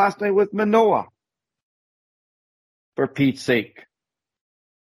league game last night with Manoa. For Pete's sake.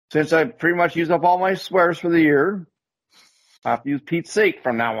 Since I pretty much used up all my swears for the year, I have to use Pete's sake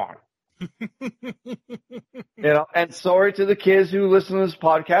from now on. And sorry to the kids who listen to this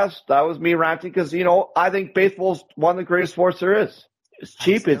podcast. That was me ranting because, I think baseball's one of the greatest sports there is. It's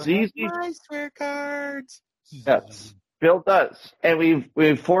cheap. It's easy. My swear cards. Yes, Bill does. And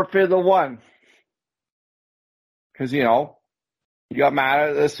we've forfeited the one. Because, you got mad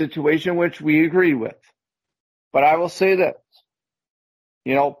at the situation, which we agreed with. But I will say this.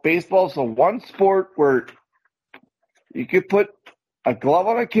 Baseball's the one sport where you could put a glove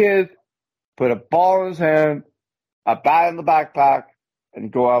on a kid, put a ball in his hand, a bat in the backpack, and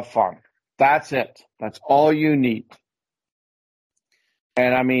go have fun. That's it. That's all you need.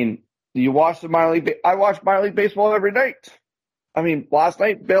 And I mean, you watch the minor league. I watch minor league baseball every night. I mean, last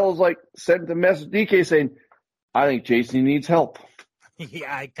night Bill was sent a message to DK saying, "I think Jason needs help."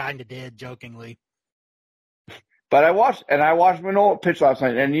 Yeah, I kind of did jokingly. But I watched Manoa pitch last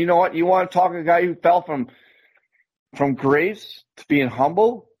night, and you know what? You want to talk to a guy who fell from grace to being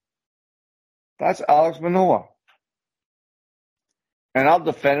humble? That's Alex Manoa. And I'll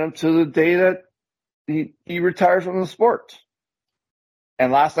defend him to the day that he retires from the sport.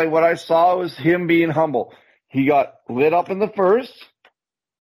 And last night what I saw was him being humble. He got lit up in the first.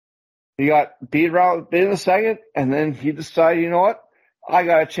 He got beat around in the second, and then he decided, you know what? I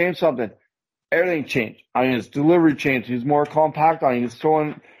got to change something. Everything changed. I mean, his delivery changed. He's more compact on it. He's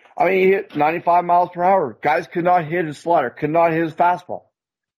throwing, he hit 95 miles per hour. Guys could not hit his slider, could not hit his fastball.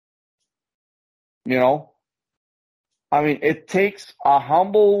 It takes a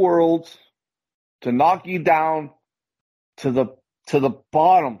humble world to knock you down to the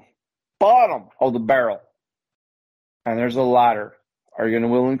bottom of the barrel. And there's a ladder. Are you going to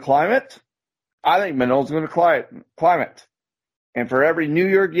willing to climb it? I think Manoa's going to climb it. And for every New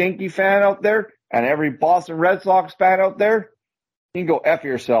York Yankee fan out there and every Boston Red Sox fan out there, you can go F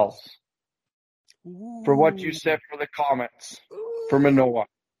yourselves for what you said for the comments for Manoa.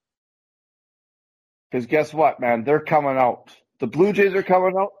 Because guess what, man? They're coming out. The Blue Jays are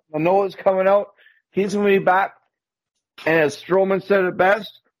coming out. Manoa's coming out. He's going to be back. And as Stroman said it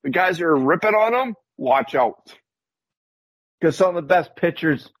best, the guys who are ripping on him, watch out. Because some of the best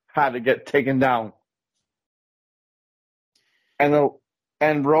pitchers had to get taken down.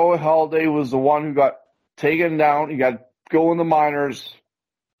 And Roy Halladay was the one who got taken down. He got to go in the minors,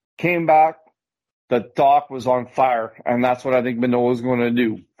 came back. The dock was on fire, and that's what I think Manoa is going to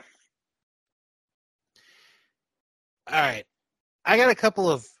do. All right. I got a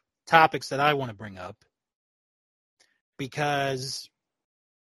couple of topics that I want to bring up because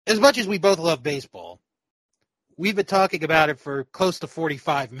as much as we both love baseball, we've been talking about it for close to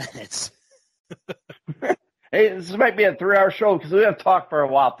 45 minutes. Hey, this might be a 3-hour show because we haven't talked for a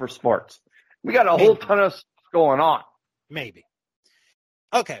while for sports. We got a whole ton of stuff going on. Maybe.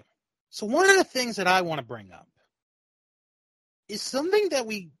 Okay. So one of the things that I want to bring up is something that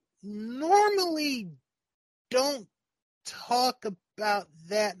we normally don't talk about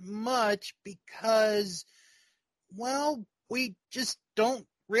that much because, well, we just don't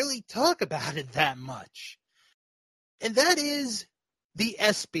really talk about it that much. And that is the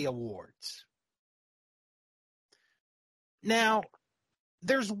ESPY Awards. Now,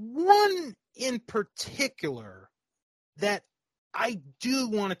 there's one in particular that I do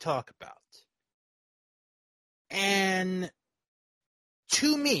want to talk about. And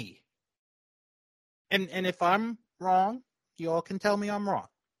to me, and if I'm wrong, you all can tell me I'm wrong.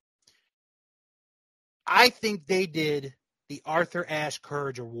 I think they did the Arthur Ashe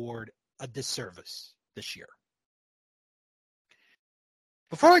Courage Award a disservice this year.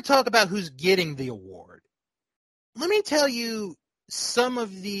 Before I talk about who's getting the award, let me tell you some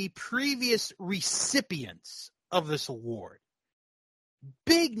of the previous recipients of this award.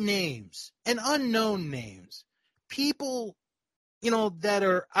 Big names and unknown names. People, that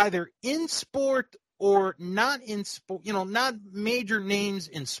are either in sport or not in sport, not major names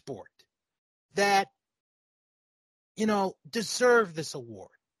in sport that, deserve this award.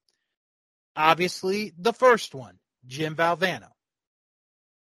 Obviously, the first one, Jim Valvano,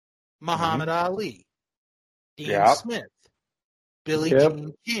 Muhammad Ali, Dean Smith, Billie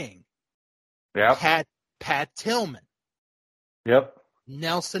Jean King, Pat Tillman,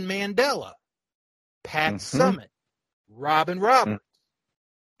 Nelson Mandela, Pat Summitt, Robin Roberts,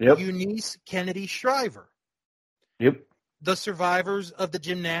 Eunice Kennedy Shriver, the survivors of the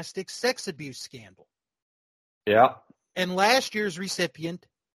gymnastics sex abuse scandal, and last year's recipient,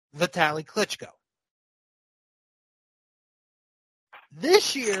 Vitaly Klitschko.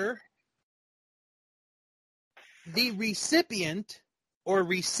 This year, the recipient or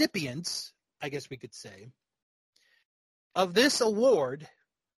recipients, I guess we could say, of this award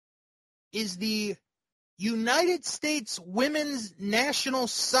is the United States Women's National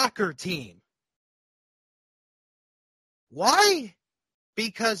Soccer Team. Why?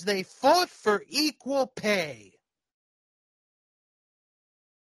 Because they fought for equal pay.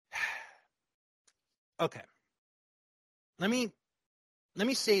 Okay. Let me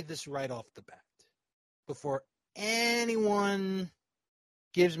say this right off the bat before anyone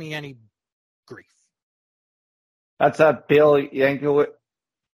gives me any grief. That's at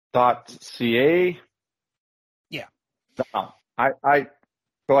BillYankowicz.ca. Yeah. No, I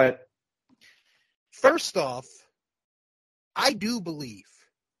go ahead. First off, I do believe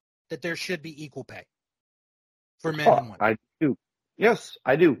that there should be equal pay for men and women. I do. Yes,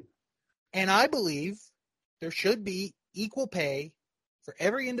 I do. And I believe there should be equal pay for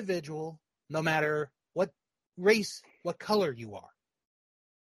every individual, no matter what race, what color you are.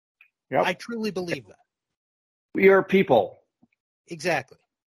 Yep. I truly believe that. We are people. Exactly.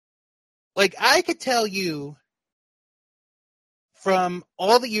 Like, I could tell you from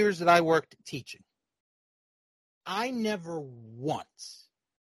all the years that I worked teaching, I never once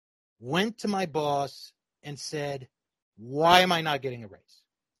went to my boss and said, why am I not getting a raise?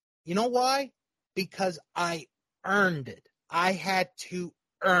 You know why? Because I earned it. I had to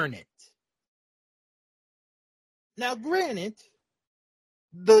earn it. Now, granted,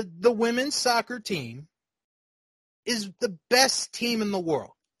 the women's soccer team is the best team in the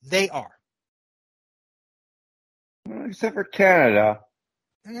world. They are. Except for Canada.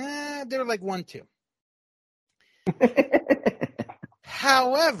 They're like 1-2.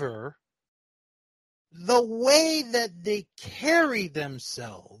 However, the way that they carry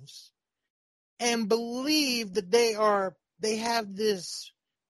themselves and believe that they have this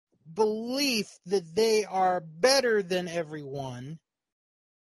belief that they are better than everyone,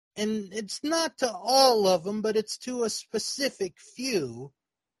 and it's not to all of them, but it's to a specific few,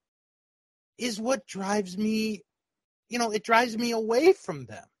 is what drives me, it drives me away from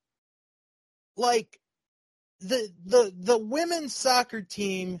them. Like, the women's soccer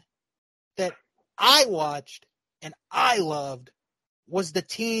team that I watched and I loved was the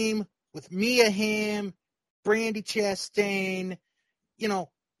team with Mia Hamm, Brandi Chastain,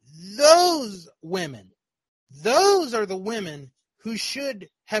 those women. Those are the women who should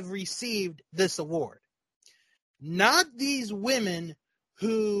have received this award. Not these women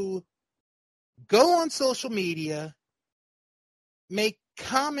who go on social media, make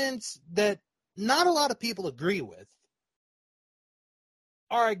comments that not a lot of people agree with,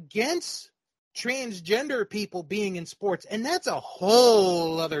 are against transgender people being in sports, and that's a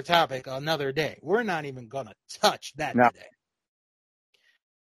whole other topic another day. We're not even going to touch that today.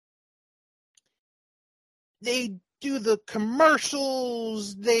 They do the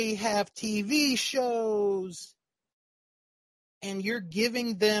commercials, they have TV shows, and you're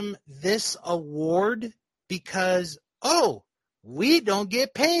giving them this award because, we don't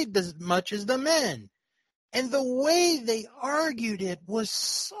get paid as much as the men. And the way they argued it was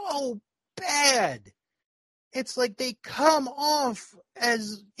so bad. It's like they come off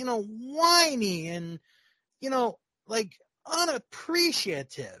as, whiny and, like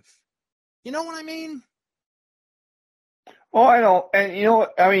unappreciative. You know what I mean? Oh, I know. And you know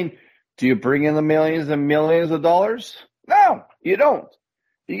what? I mean, do you bring in the millions and millions of dollars? No, you don't.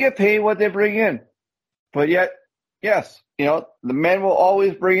 You get paid what they bring in. But yet, yes, the men will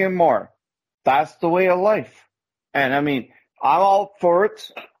always bring in more. That's the way of life. And I mean, I'm all for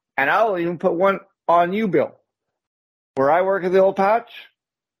it. And I'll even put one on you, Bill. Where I work at the old patch,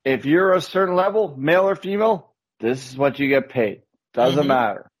 if you're a certain level, male or female, this is what you get paid. Doesn't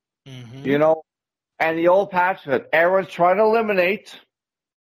matter. Mm-hmm. And the old patch that everyone's trying to eliminate,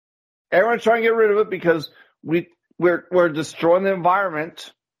 everyone's trying to get rid of it because we're destroying the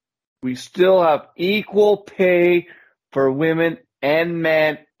environment. We still have equal pay for women and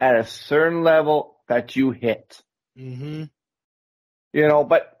men at a certain level that you hit. Mm-hmm.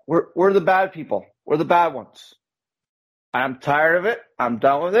 But we're the bad people. We're the bad ones. I'm tired of it. I'm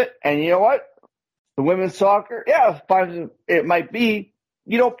done with it. And you know what? The women's soccer, as fun as it might be,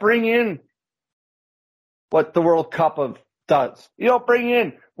 you don't bring in what the World Cup does. You don't bring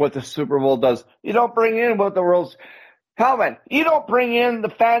in what the Super Bowl does. You don't bring in what the world's... Hell, man, you don't bring in the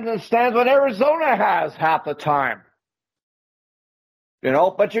fans in the stands what Arizona has half the time.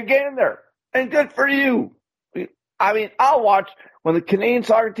 But you're getting there. And good for you. I mean, I'll watch when the Canadian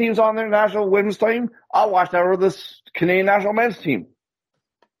soccer team's on their national women's team, I'll watch that over this Canadian national men's team.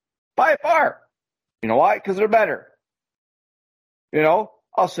 By far. You know why? Because they're better.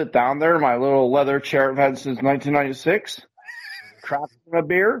 I'll sit down there in my little leather chair I've had since 1996, crack a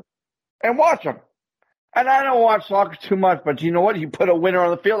beer, and watch them. And I don't watch soccer too much, but you know what? You put a winner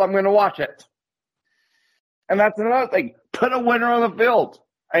on the field, I'm going to watch it. And that's another thing. Put a winner on the field.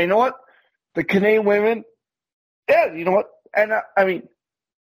 And you know what? The Canadian women, yeah, you know what? And I mean,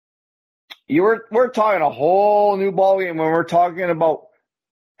 we're talking a whole new ballgame when we're talking about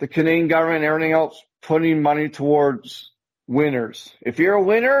the Canadian government and everything else putting money towards winners. If you're a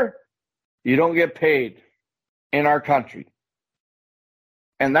winner, you don't get paid in our country.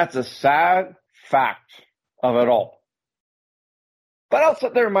 And that's a sad fact of it all. But I'll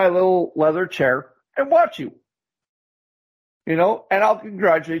sit there in my little leather chair and watch you. You know, and I'll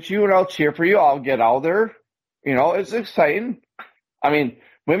congratulate you and I'll cheer for you. I'll get out there. You know, it's exciting. I mean,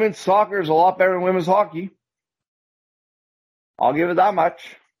 women's soccer is a lot better than women's hockey. I'll give it that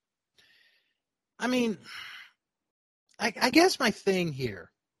much. I mean, I guess my thing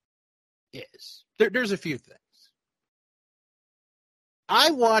here is there's a few things.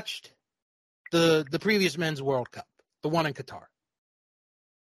 I watched the previous Men's World Cup, the one in Qatar.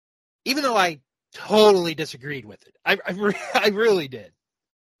 Even though I totally disagreed with it. I really did.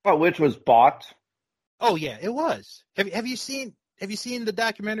 Well, which was bought. Oh yeah, it was. Have you seen the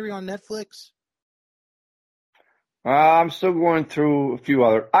documentary on Netflix? I'm still going through a few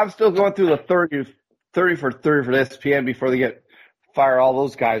other. I'm still going through the 30 for ESPN before they fire all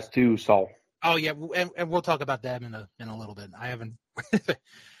those guys too. So. Oh yeah, and we'll talk about that in a little bit. I haven't.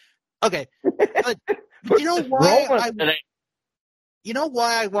 Okay, but you know why? You know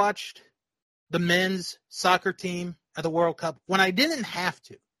why I watched the men's soccer team at the World Cup when I didn't have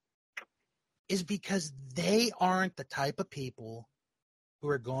to? Is because they aren't the type of people who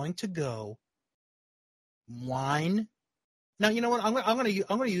are going to go whine. Now you know what? I'm going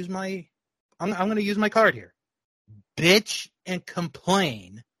to use my card here. Bitch and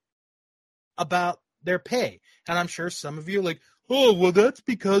complain about their pay. And I'm sure some of you are like, oh, well, that's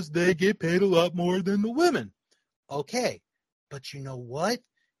because they get paid a lot more than the women. Okay. But you know what?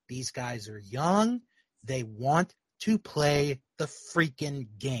 These guys are young. They want to play the freaking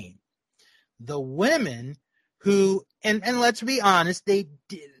game. The women who, and let's be honest, they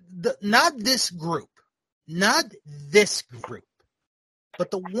did, not this group,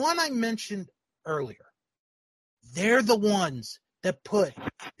 but the one I mentioned earlier, they're the ones that put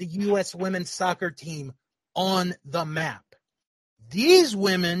the U.S. women's soccer team on the map. These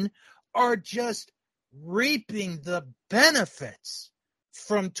women are just reaping the benefits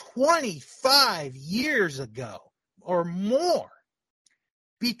from 25 years ago or more,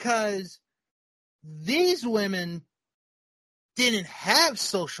 because these women didn't have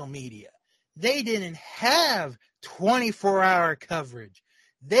social media. They didn't have 24-hour coverage.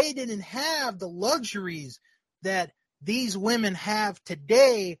 They didn't have the luxuries that these women have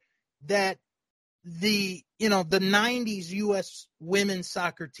today that the 90s U.S. women's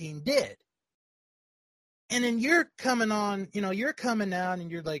soccer team did. And then you're coming out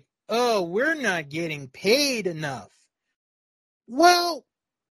and you're like, oh, we're not getting paid enough. Well,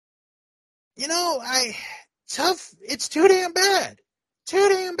 it's too damn bad. Too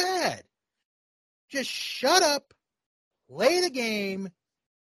damn bad. Just shut up, play the game,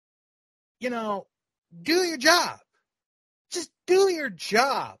 do your job. Just do your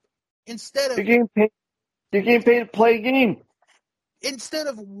job instead of You're getting paid to play a game. Instead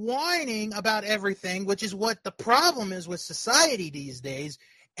of whining about everything, which is what the problem is with society these days.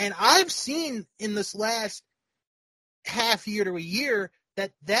 And I've seen in this last half year to a year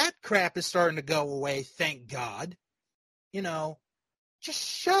that crap is starting to go away, thank God. Just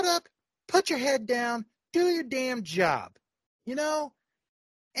shut up, put your head down, do your damn job,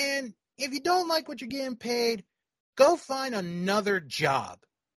 And if you don't like what you're getting paid, go find another job.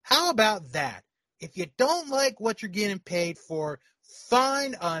 How about that? If you don't like what you're getting paid for,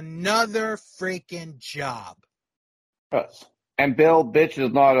 find another freaking job. Yes. And Bill, bitch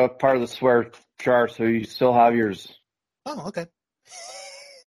is not a part of the swear jar, so you still have yours. Oh, okay.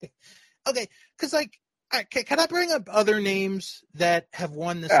 Okay, because can I bring up other names that have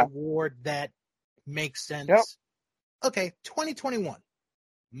won this award that make sense? Yep. Okay, 2021,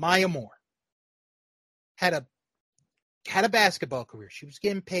 Maya Moore had a basketball career. She was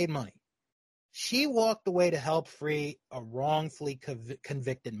getting paid money. She walked away to help free a wrongfully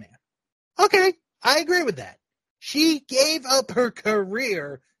convicted man. Okay, I agree with that. She gave up her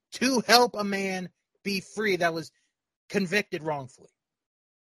career to help a man be free that was convicted wrongfully.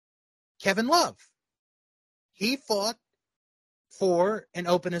 Kevin Love, he fought for an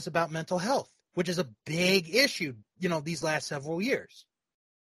openness about mental health, which is a big issue, these last several years.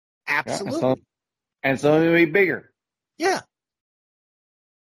 Absolutely. Yeah, and it's only going to be bigger. Yeah.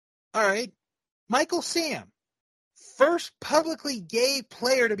 All right. Michael Sam, first publicly gay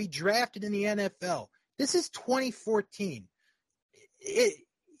player to be drafted in the NFL. This is 2014. Is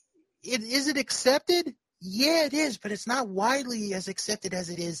it accepted? Yeah, it is, but it's not widely as accepted as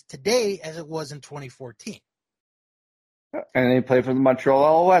it is today as it was in 2014. And they played for the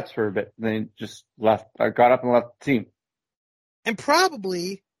Montreal Alouettes for a bit. They just got up and left the team. And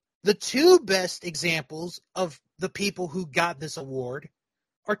probably the two best examples of the people who got this award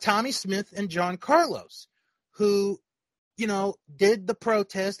are Tommy Smith and John Carlos, who, did the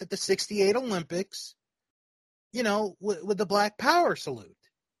protest at the 68 Olympics, with the Black Power salute.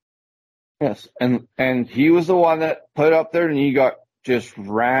 Yes, and he was the one that put up there, and he just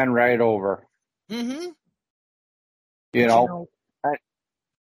ran right over. Mm-hmm.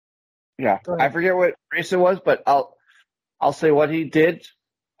 I forget what race it was, but I'll say what he did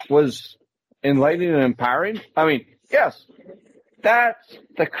was enlightening and empowering. I mean, yes, that's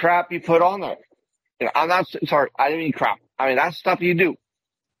the crap you put on there. I'm not sorry. I didn't mean crap. I mean, that's stuff you do.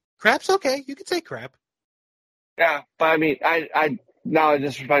 Crap's okay. You can say crap. Yeah, but I mean, I now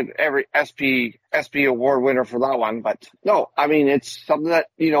disrespect every SP award winner for that one, but no, I mean, it's something that,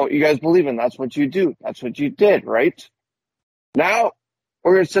 you guys believe in. That's what you do. That's what you did, right? Now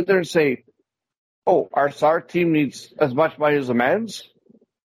we're going to sit there and say, oh, our soccer team needs as much money as the men's.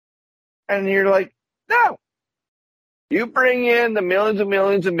 And you're like, no, you bring in the millions and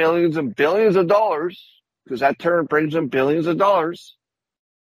millions and millions and billions of dollars, because that term brings in billions of dollars.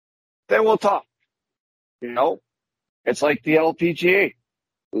 Then we'll talk. It's like the LPGA.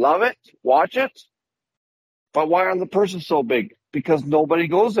 Love it, watch it, but why aren't the purses so big? Because nobody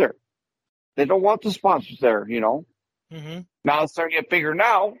goes there. They don't want the sponsors there, Mm-hmm. Now it's starting to get bigger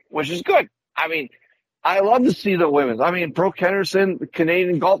now, which is good. I mean, I love to see the women's. I mean, Brooke Henderson, the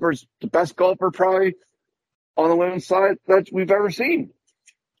Canadian golfer, is the best golfer probably on the women's side that we've ever seen.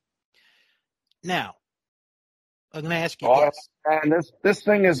 Now, I'm going to ask you this. And this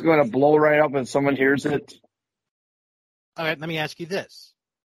thing is going to blow right up when someone hears it. All right, let me ask you this.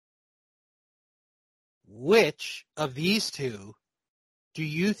 Which of these two do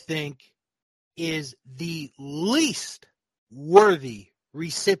you think is the least worthy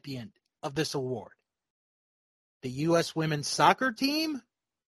recipient of this award? The U.S. women's soccer team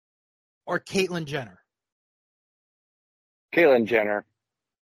or Caitlyn Jenner? Caitlyn Jenner.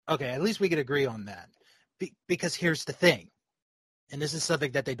 Okay, at least we could agree on that. Because here's the thing, and this is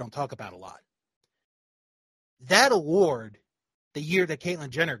something that they don't talk about a lot. That award, the year that Caitlyn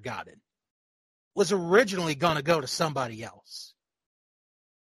Jenner got it, was originally going to go to somebody else.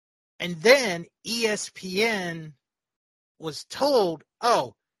 And then ESPN was told,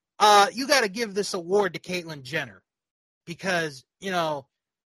 you got to give this award to Caitlyn Jenner because,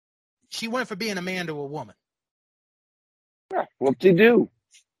 she went from being a man to a woman. Yeah, whoop-de-doo.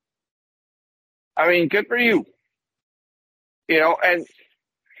 I mean, good for you. And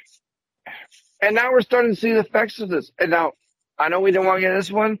now we're starting to see the effects of this. And now, I know we didn't want to get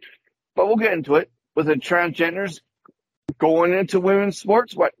this one, but we'll get into it. With the transgenders going into women's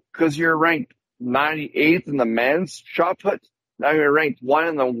sports, what? Because you're ranked 98th in the men's shot put. Now you're ranked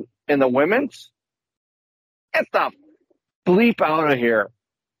 1 in the women's. Get the bleep out of here.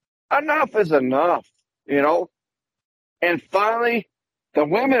 Enough is enough, And finally, the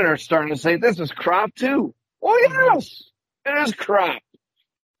women are starting to say this is crap too. Oh yes, it is crap.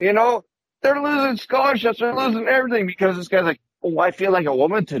 They're losing scholarships, they're losing everything because this guy's like, oh, I feel like a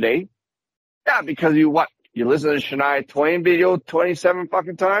woman today. Yeah, because you listen to Shania Twain video 27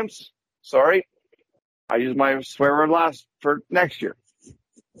 fucking times? Sorry. I use my swear word last for next year.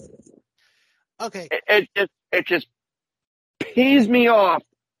 Okay. It just pees me off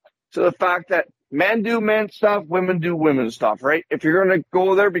to the fact that men do men stuff, women do women stuff, right? If you're going to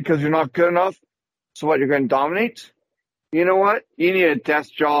go there because you're not good enough, so what, you're going to dominate? You know what? You need a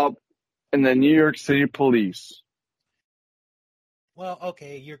desk job in the New York City Police. Well,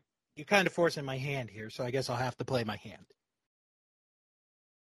 okay, you're kind of forcing my hand here, so I guess I'll have to play my hand.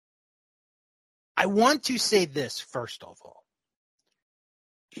 I want to say this first of all.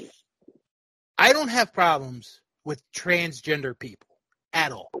 I don't have problems with transgender people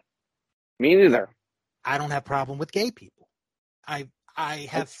at all. Me neither. I don't have problem with gay people. I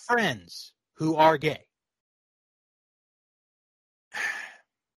have friends who are gay.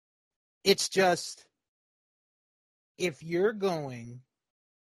 It's just, if you're going,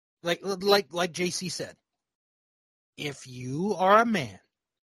 like JC said, if you are a man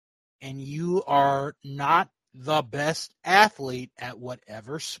and you are not the best athlete at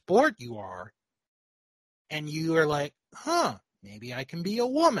whatever sport you are, and you are like, maybe I can be a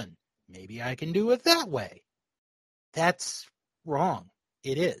woman. Maybe I can do it that way. That's wrong.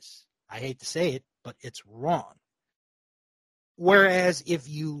 It is. I hate to say it, but it's wrong. Whereas if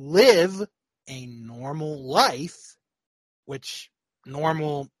you live a normal life, which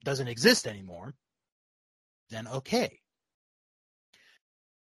normal doesn't exist anymore, then okay.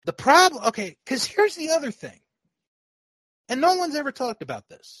 The problem, okay, because here's the other thing. And no one's ever talked about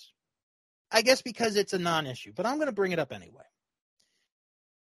this. I guess because it's a non-issue, but I'm going to bring it up anyway.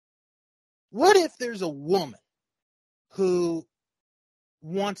 What if there's a woman who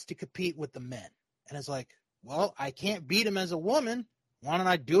wants to compete with the men and is like, well, I can't beat him as a woman. Why don't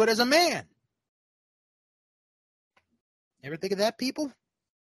I do it as a man? Ever think of that, people?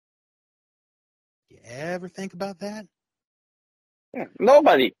 You ever think about that? Yeah,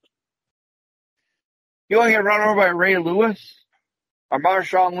 nobody. You want to get run over by Ray Lewis or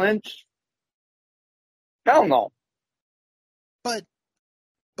Marshawn Lynch? Hell no. But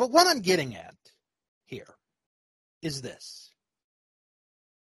what I'm getting at here is this.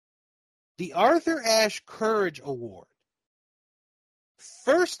 The Arthur Ashe Courage Award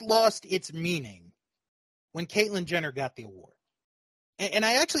first lost its meaning when Caitlyn Jenner got the award. And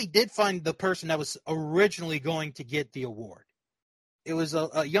I actually did find the person that was originally going to get the award. It was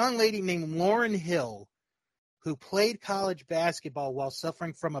a young lady named Lauryn Hill who played college basketball while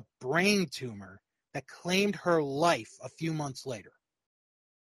suffering from a brain tumor that claimed her life a few months later.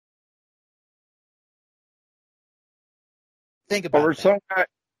 Think about Or that.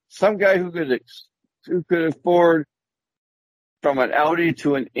 some guy who could afford from an Audi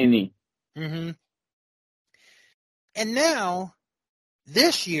to an Innie. Mm-hmm. And now,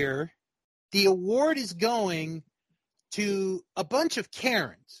 this year, the award is going to a bunch of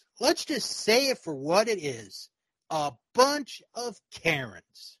Karens. Let's just say it for what it is. A bunch of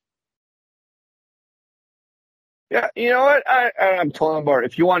Karens. Yeah, you know what? I'm totally on board.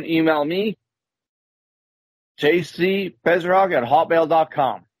 If you want to email me,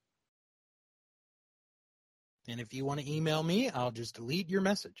 jcbezrog@hotmail.com. And if you want to email me, I'll just delete your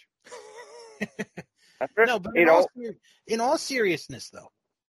message. After, No, but in all seriousness, though,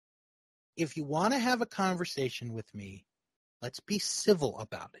 if you want to have a conversation with me, let's be civil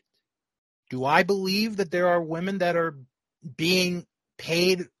about it. Do I believe that there are women that are being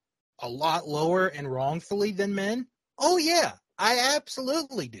paid a lot lower and wrongfully than men? Oh, yeah, I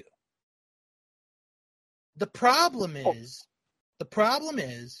absolutely do. The problem is the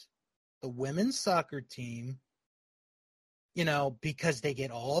women's soccer team, because they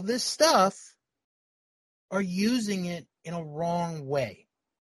get all this stuff, are using it in a wrong way.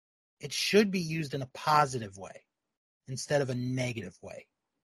 It should be used in a positive way instead of a negative way.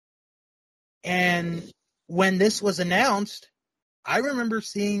 And when this was announced, I remember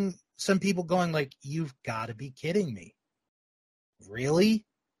seeing some people going like, you've got to be kidding me. Really?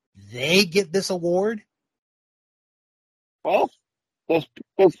 They get this award? Well, let's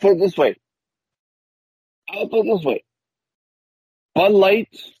put it this way. I'll put it this way. Bud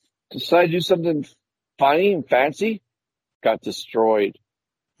Light decided to do something funny and fancy, got destroyed.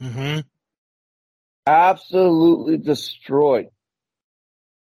 Mm-hmm. Absolutely destroyed.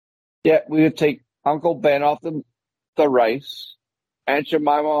 Yet we would take Uncle Ben off the rice, Aunt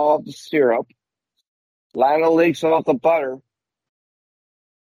Jemima off the syrup, Lana Lakes off the butter,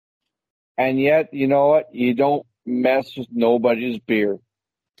 and yet, you know what? You don't mess with nobody's beer.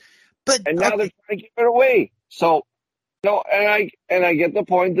 And now they're trying to give it away. So, and I get the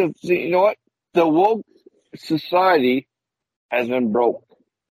point of, you know what? The woke society has been broke.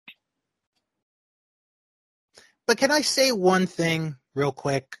 But can I say one thing real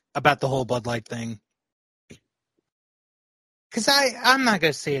quick about the whole Bud Light thing? Because I'm not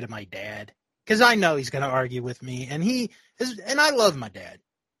going to say it to my dad, because I know he's going to argue with me, and I love my dad.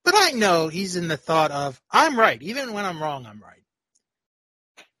 But I know he's in the thought of, I'm right. Even when I'm wrong, I'm right.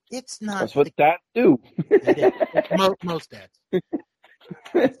 It's not. That's what dads do. Most dads.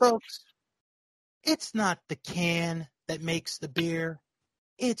 Folks, it's not the can that makes the beer.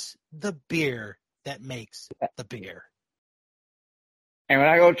 It's the beer that makes the beer. And when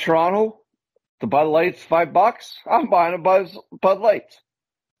I go to Toronto, the Bud Light's $5. I'm buying a Bud Light.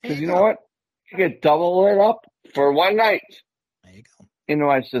 Because you know what? You get double it up for one night. There you go. Into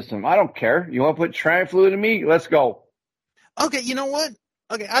my system. I don't care. You want to put Tran fluid in me? Let's go. Okay, you know what?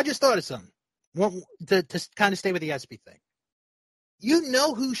 Okay, I just thought of something. To kind of stay with the ESPY thing. You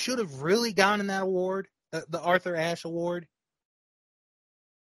know who should have really gotten that award? The Arthur Ashe Award?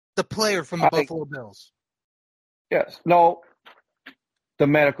 The player from the Buffalo Bills. Yes. No. The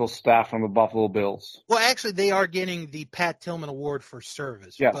medical staff from the Buffalo Bills. Well, actually, they are getting the Pat Tillman Award for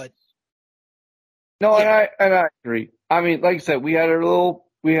service. Yeah. But no, yeah. and I agree. I mean, like I said, we had a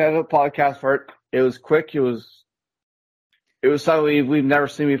podcast for it. It was quick. It was It was something we've never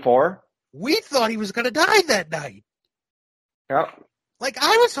seen before. We thought he was going to die that night. Yep. Like,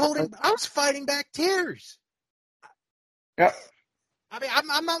 I was fighting back tears. Yep. I mean,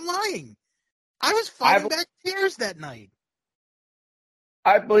 I'm not lying. I was fighting back tears that night.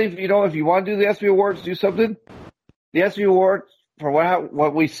 I believe, if you want to do the ESPY Awards, do something. The ESPY Awards, for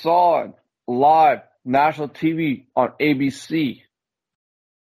what we saw on live national TV on ABC,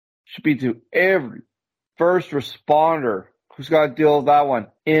 should be to every first responder who's got to deal with that one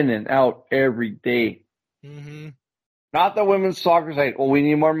in and out every day. Mm-hmm. Not the women's soccer side. Well, we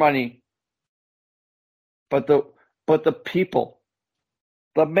need more money. But the people,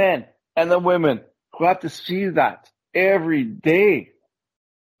 the men and the women who have to see that every day,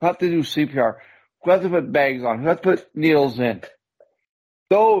 who have to do CPR, who have to put bags on, who have to put needles in,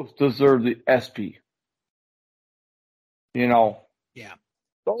 those deserve the ESPY. Yeah.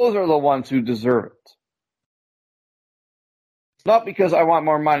 Those are the ones who deserve it. Not because I want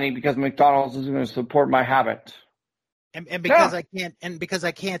more money, because McDonald's is going to support my habit. And because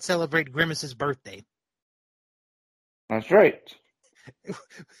I can't celebrate Grimace's birthday. That's right.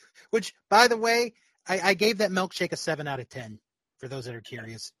 Which, by the way, I gave that milkshake a 7 out of 10, for those that are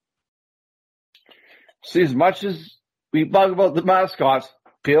curious. See, as much as we bug about the mascots,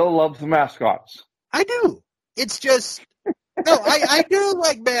 Bill loves the mascots. I do. It's just, no, I do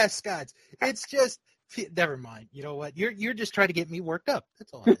like mascots. It's just, never mind. You know what? You're just trying to get me worked up.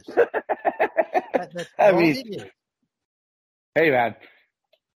 That's all it is. That's all it is. Hey, man.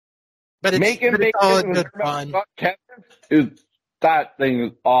 But it's all good fun. That thing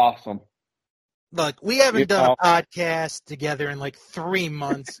is awesome. Look, we haven't done a podcast together in like 3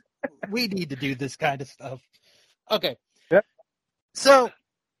 months. We need to do this kind of stuff. Okay. Yep. So,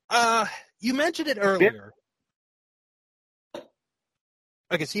 you mentioned it earlier. Yep.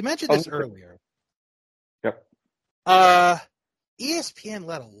 Okay, so you mentioned this earlier. Yep. ESPN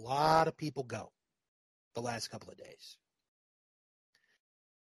let a lot of people go the last couple of days.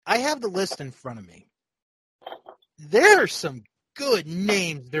 I have the list in front of me. There are some good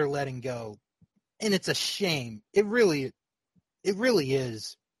names they're letting go, and it's a shame. It really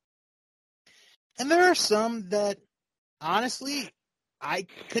is. And there are some that, honestly, I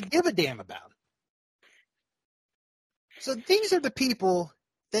could give a damn about. So these are the people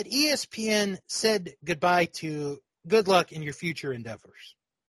that ESPN said goodbye to. Good luck in your future endeavors.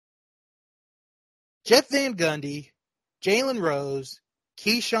 Jeff Van Gundy, Jalen Rose,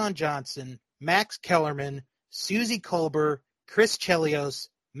 Keyshawn Johnson, Max Kellerman, Susie Kolber, Chris Chelios,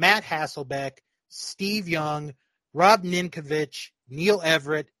 Matt Hasselbeck, Steve Young, Rob Ninkovich, Neil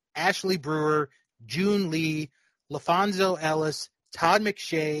Everett, Ashley Brewer, June Lee, LaFonso Ellis, Todd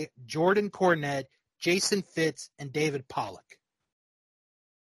McShay, Jordan Cornette, Jason Fitz, and David Pollock.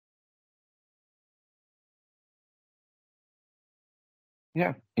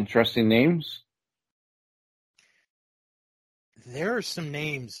 Yeah, interesting names. There are some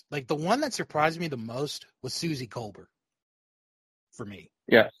names. Like, the one that surprised me the most was Susie Kolber, for me.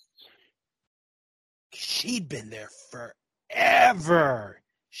 Yes. She'd been there forever.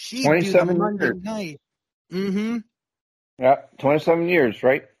 She'd 27 do the Monday years. night. Mm-hmm. Yeah, 27 years,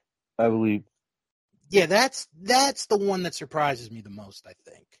 right? I believe. Yeah, that's the one that surprises me the most, I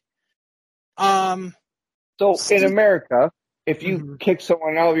think. So in America, if you kick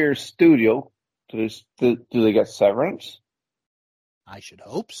someone out of your studio, do they get severance? I should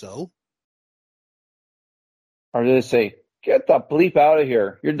hope so. Or do they say, get the bleep out of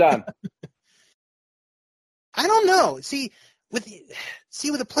here, you're done? I don't know. See, with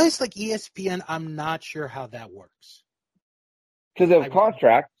a place like ESPN, I'm not sure how that works. Because they have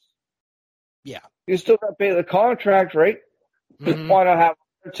contracts. Yeah. You still got to pay the contract, right? Just why not have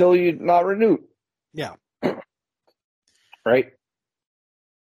it until you're not renewed? Yeah. Right?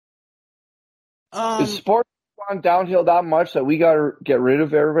 Is sports gone downhill that much that we got to get rid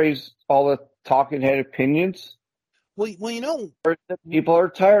of all the talking head opinions? Well, you know, people are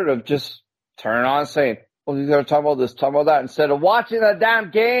tired of just turning on and saying, "Well, you got to talk about this, talk about that," instead of watching the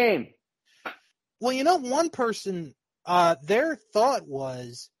damn game. Well, you know, one person, their thought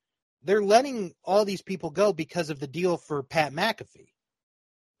was they're letting all these people go because of the deal for Pat McAfee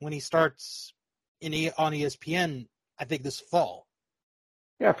when he starts on ESPN, I think this fall.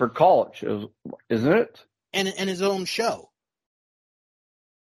 Yeah, for college, isn't it? And his own show.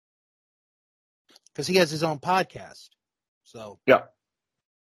 Because he has his own podcast. So yeah.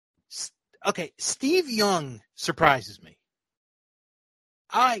 Okay, Steve Young surprises me.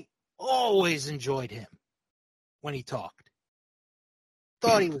 I always enjoyed him when he talked.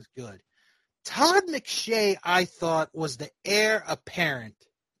 Thought he was good. Todd McShay, I thought, was the heir apparent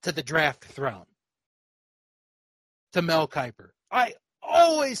to the draft throne. to Mel Kiper. I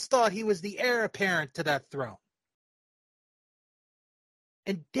always thought he was the heir apparent to that throne.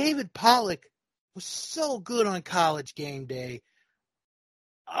 And David Pollock was so good on College Game Day.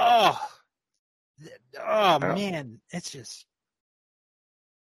 Oh man, it's just.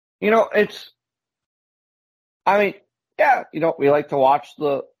 We like to watch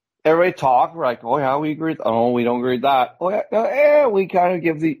everybody talk. We're like, oh yeah, we agree. Oh, we don't agree with that. Oh yeah, we kind of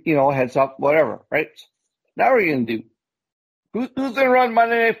give the, heads up, whatever, right? Now what are you going to do? Who's going to run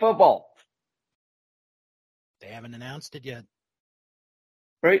Monday Night Football? They haven't announced it yet.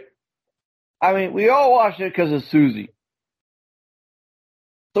 Right? I mean, we all watch it because of Susie.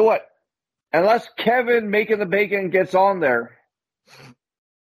 So what? Unless Kevin making the bacon gets on there,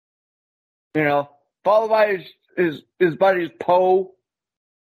 followed by his buddies Poe,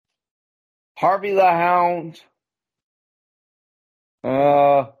 Harvey the Hound,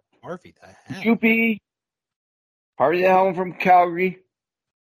 Harvey the Hound, Joopy, Harvey the Hound from Calgary.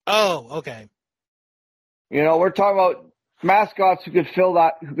 Oh, okay. We're talking about mascots who could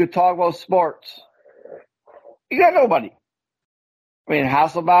talk about sports. You got nobody. I mean,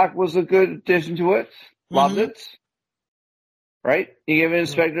 Hasselback was a good addition to it. Loved it. Right? You give an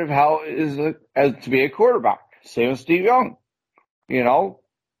perspective of how it is as to be a quarterback. Same as Steve Young.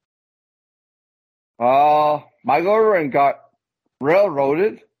 Michael Irvin got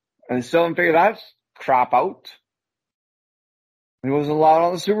railroaded, and they still haven't figured that crap out. He wasn't allowed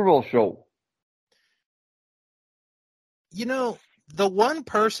on the Super Bowl show. The one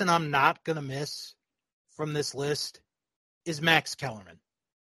person I'm not going to miss from this list is Max Kellerman.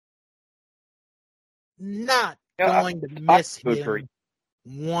 Not going to miss him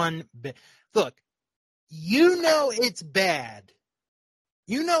one bit. Look, it's bad.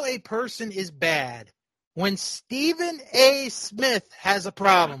 A person is bad when Stephen A. Smith has a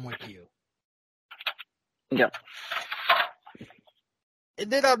problem with you. Yep.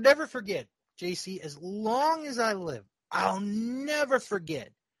 And then I'll never forget, JC, as long as I live, I'll never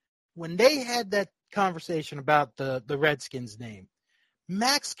forget when they had that conversation about the Redskins name.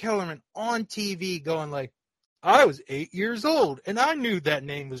 Max Kellerman on TV going like, I was 8 years old and I knew that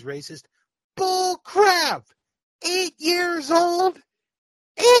name was racist. Bull crap! 8 years old?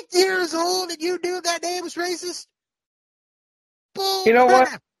 8 years old and you knew that name was racist? Bull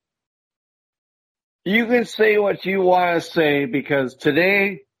crap! What? You can say what you want to say because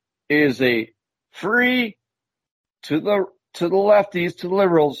today is a free to the lefties, to the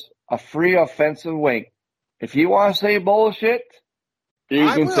liberals, a free offensive wing. If you want to say bullshit, you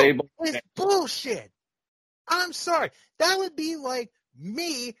can say bullshit. It's bullshit. I'm sorry. That would be like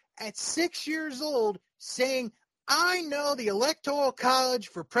me at 6 years old saying, I know the Electoral College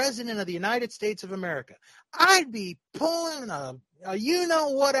for President of the United States of America. I'd be pulling a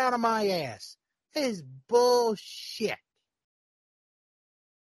you-know-what out of my ass. It is bullshit.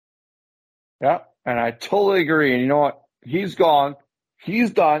 Yeah, and I totally agree. And you know what? He's gone.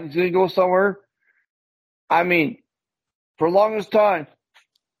 He's done. He's going to go somewhere. I mean, for the longest time.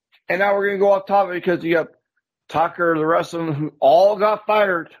 And now we're going to go off topic because you got Tucker, the rest of them who all got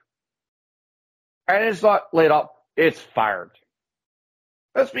fired. And it's not laid off. It's fired.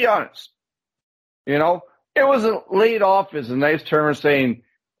 Let's be honest. It wasn't laid off is a nice term of saying,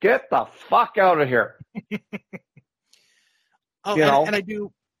 get the fuck out of here. And I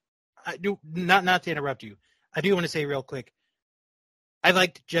do not to interrupt you. I do want to say real quick. I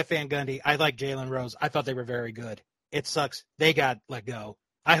liked Jeff Van Gundy. I liked Jalen Rose. I thought they were very good. It sucks. They got let go.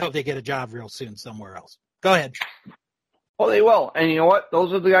 I hope they get a job real soon somewhere else. Go ahead. Well, they will. And you know what?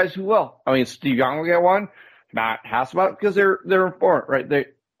 Those are the guys who will. I mean, Steve Young will get one. Matt Hasselbeck, because they're informed, right?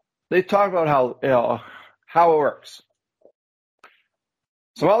 They talk about how it works.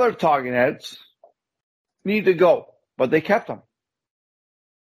 Some other talking heads need to go, but they kept them.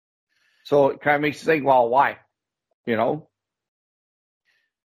 So it kind of makes you think, well, why?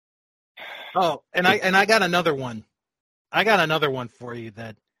 Oh, and I got another one. I got another one for you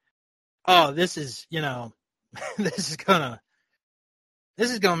that, this is gonna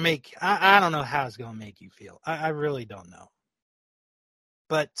make, I don't know how it's gonna make you feel. I really don't know.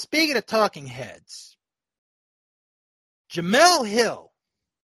 But speaking of talking heads, Jamel Hill,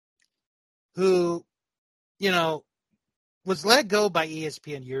 who, was let go by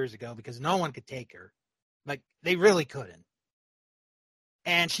ESPN years ago because no one could take her. Like, they really couldn't.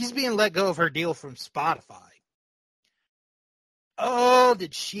 And she's being let go of her deal from Spotify. Oh,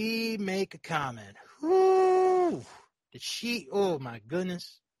 did she make a comment? Whoo! Did she? Oh, my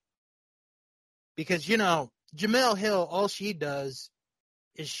goodness. Because, Jamel Hill, all she does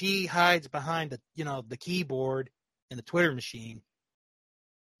is she hides behind the keyboard and the Twitter machine.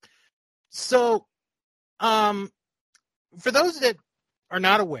 So, for those that are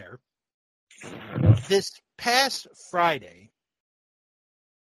not aware, this past Friday,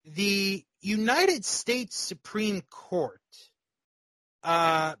 the United States Supreme Court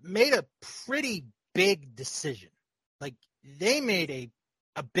made a pretty big decision. Like, they made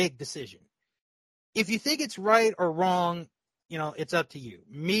a big decision. If you think it's right or wrong, it's up to you.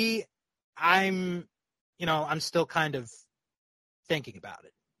 Me, I'm still kind of thinking about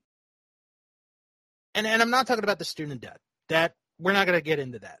it. And I'm not talking about the student debt. That we're not going to get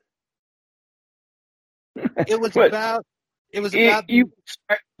into that. It was about.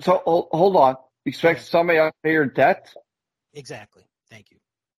 So hold on. You expect somebody else to pay your debt? Exactly. Thank you.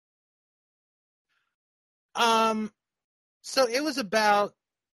 So it was about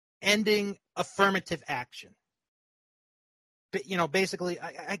ending affirmative action. But basically,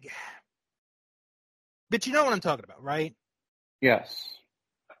 but you know what I'm talking about, right? Yes.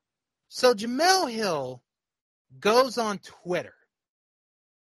 So Jemele Hill goes on Twitter,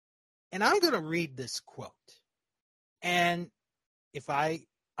 and I'm going to read this quote. And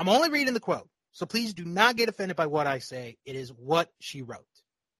I'm only reading the quote, so please do not get offended by what I say. It is what she wrote.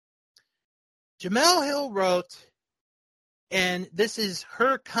 Jemele Hill wrote, and this is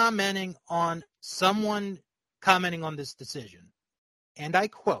her commenting on someone commenting on this decision. And I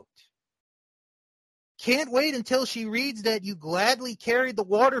quote, "Can't wait until she reads that you gladly carried the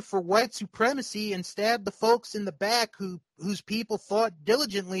water for white supremacy and stabbed the folks in the back whose people fought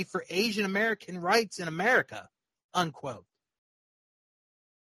diligently for Asian American rights in America," unquote.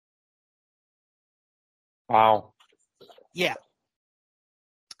 Wow. Yeah.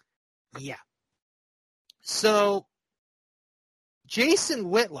 So, Jason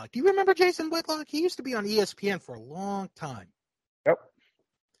Whitlock. Do you remember Jason Whitlock? He used to be on ESPN for a long time. Yep.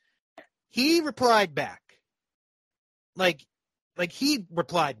 He replied back. Like he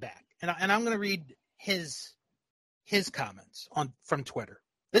replied back. And I'm going to read his comments from Twitter.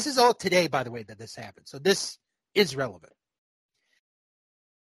 This is all today, by the way, that this happened. So this is relevant.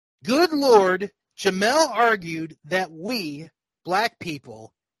 "Good Lord, Jemele argued that we, black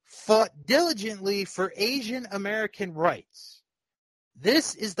people, fought diligently for Asian American rights.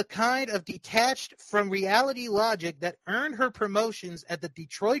 This is the kind of detached from reality logic that earned her promotions at the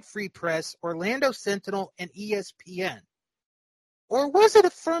Detroit Free Press, Orlando Sentinel, and ESPN. Or was it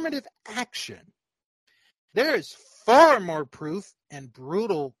affirmative action? There is far more proof and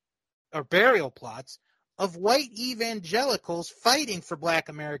brutal or burial plots of white evangelicals fighting for black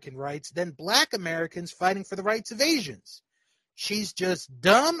American rights than black Americans fighting for the rights of Asians. She's just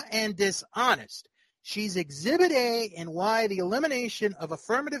dumb and dishonest. She's Exhibit A in why the elimination of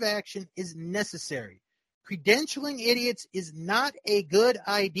affirmative action is necessary. Credentialing idiots is not a good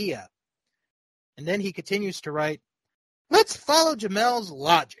idea." And then he continues to write, "Let's follow Jemele's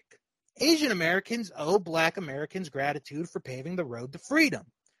logic. Asian Americans owe black Americans gratitude for paving the road to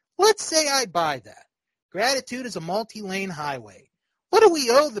freedom. Let's say I buy that. Gratitude is a multi-lane highway. What do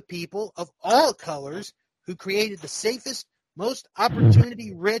we owe the people of all colors who created the safest, most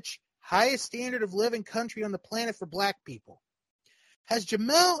opportunity-rich, highest standard of living country on the planet for black people? Has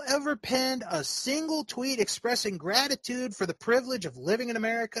Jemele ever penned a single tweet expressing gratitude for the privilege of living in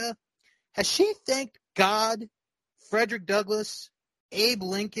America? Has she thanked God, Frederick Douglass, Abe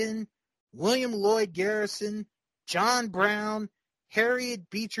Lincoln, William Lloyd Garrison, John Brown, Harriet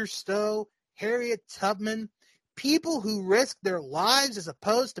Beecher Stowe, Harriet Tubman, people who risked their lives as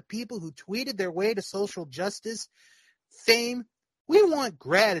opposed to people who tweeted their way to social justice, fame? We want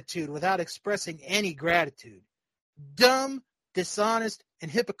gratitude without expressing any gratitude. Dumb, dishonest, and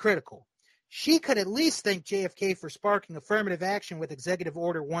hypocritical. She could at least thank JFK for sparking affirmative action with Executive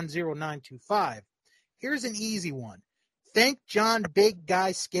Order 10925. Here's an easy one. Thank John Big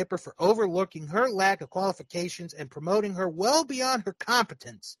Guy Skipper for overlooking her lack of qualifications and promoting her well beyond her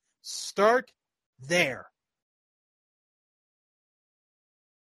competence. Start there."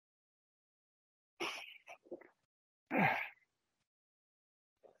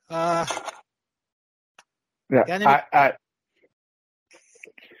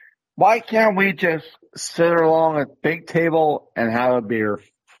 Why can't we just sit along at a big table and have a beer?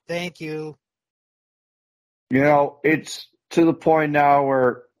 Thank you. It's to the point now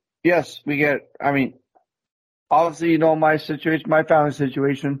where, yes, obviously, my situation, my family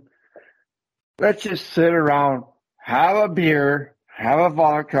situation. Let's just sit around, have a beer, have a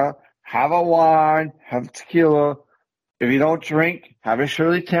vodka, have a wine, have tequila. If you don't drink, have a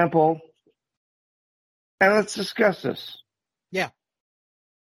Shirley Temple. And let's discuss this. Yeah.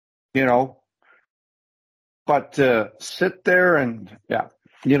 But to sit there and,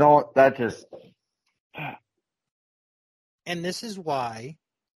 that just... And this is why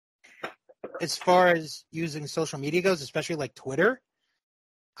as far as using social media goes, especially like Twitter,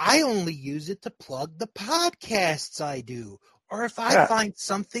 I only use it to plug the podcasts I do, or if I find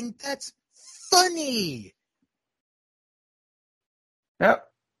something that's funny. Yep.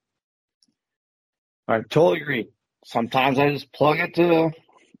 I totally agree. Sometimes I just plug it to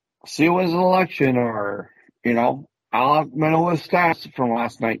see when's an election, or, I'll know with stats from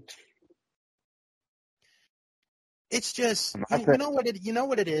last night. It's just, you know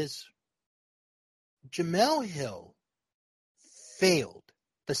what it is? Jemele Hill failed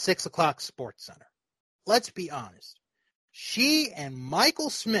the 6 o'clock Sports Center. Let's be honest. She and Michael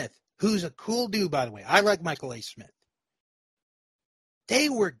Smith, who's a cool dude, by the way. I like Michael A. Smith. They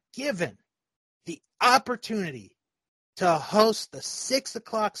were given the opportunity to host the 6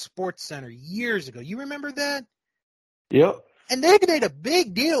 o'clock Sports Center years ago. You remember that? Yep. And they made a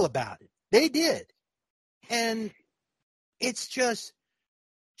big deal about it. They did. And it's just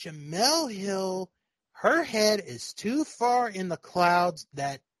Jemele Hill, her head is too far in the clouds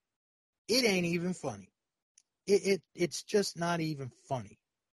that it ain't even funny. It's just not even funny.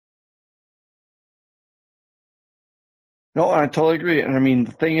 No, I totally agree. And I mean,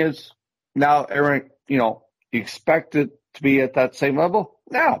 the thing is, now everyone, you expect it to be at that same level.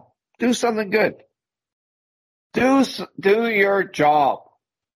 Now, do something good. Do your job.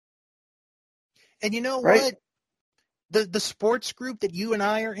 And you know right? what? The sports group that you and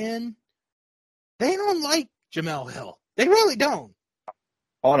I are in, they don't like Jemele Hill. They really don't.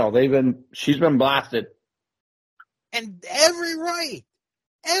 Oh no, she's been blasted. And every right.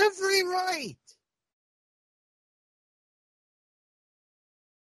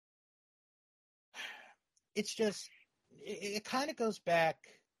 It's just, it kind of goes back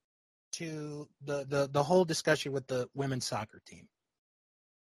to the whole discussion with the women's soccer team.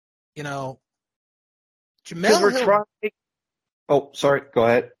 Jemele Hill. Oh, sorry. Go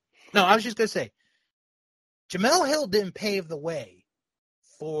ahead. No, I was just going to say, Jemele Hill didn't pave the way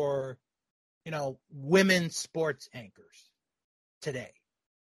for, women's sports anchors today.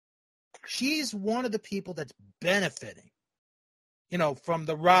 She's one of the people that's benefiting, from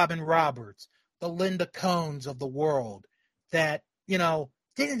the Robin Roberts, the Linda Cohns of the world that,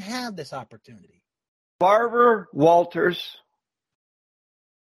 didn't have this opportunity. Barbara Walters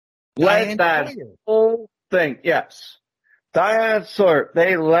led that whole thing. Yes. Diane Sawyer,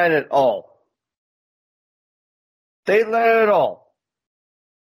 they led it all. If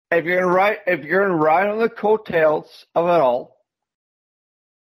you're gonna ride on the coattails of it all,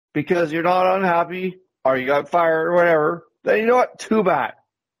 because you're not unhappy or you got fired or whatever, then you know what? Too bad.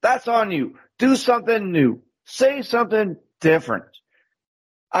 That's on you. Do something new. Say something different.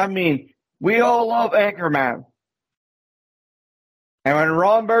 I mean, we all love Anchorman. And when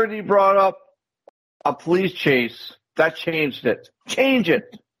Ron Burgundy brought up a police chase, that changed it. Change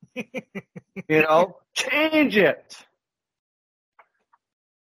it. Change it.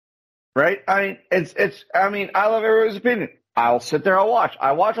 Right? I mean, I love everybody's opinion. I'll sit there and watch.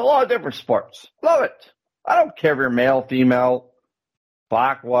 I watch a lot of different sports. Love it. I don't care if you're male, female,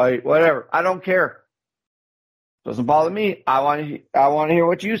 black, white, whatever. I don't care. Doesn't bother me. I want to hear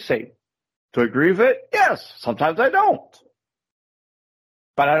what you say. To agree with it? Yes. Sometimes I don't.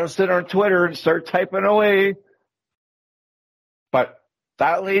 But I don't sit on Twitter and start typing away. But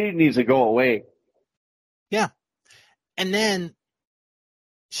that lady needs to go away. Yeah. And then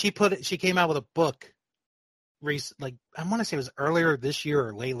she came out with a book like I want to say it was earlier this year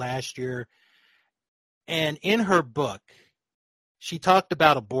or late last year. And in her book, she talked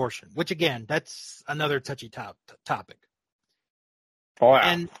about abortion, which again, that's another touchy topic. Oh,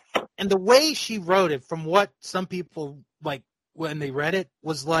 yeah. And the way she wrote it, from what some people like when they read it,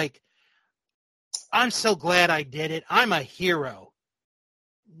 was like, I'm so glad I did it. I'm a hero.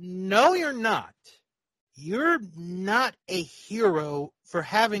 No, you're not. You're not a hero for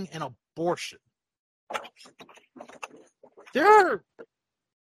having an abortion. There are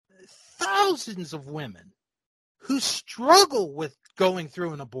thousands of women who struggle with going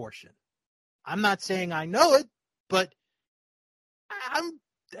through an abortion. I'm not saying I know it, but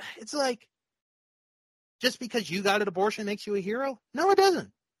it's like, just because you got an abortion makes you a hero? No, it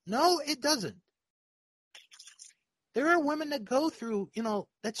doesn't. There are women that go through,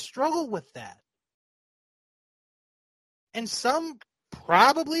 that struggle with that. And some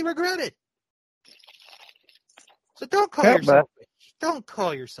probably regret it. So don't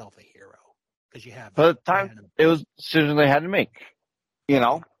call yourself a hero because you have. For the time, it was a decision they had to make.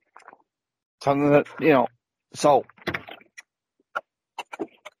 Something that So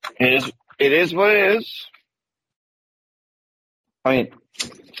it is what it is. I mean,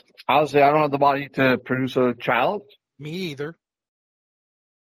 honestly, I don't have the body to produce a child. Me either.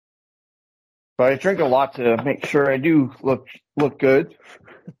 But I drink a lot to make sure I do look good.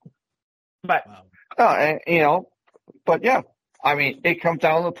 But, but yeah, I mean, it comes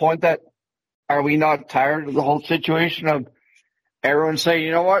down to the point that are we not tired of the whole situation of everyone saying,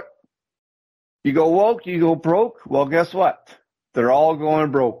 you know what? You go woke, you go broke. Well, guess what? They're all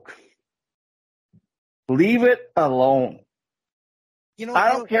going broke. Leave it alone. I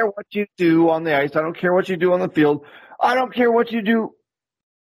don't care what you do on the ice. I don't care what you do on the field. I don't care what you do.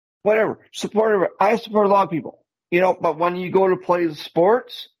 Whatever. I support a lot of people. But when you go to play the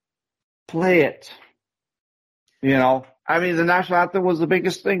sports, play it. I mean, the national anthem was the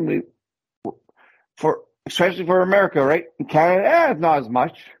biggest thing especially for America, right? In Canada, not as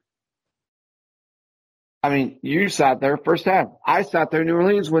much. I mean, you sat there firsthand. I sat there in New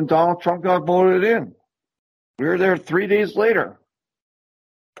Orleans when Donald Trump got voted in. We were there 3 days later.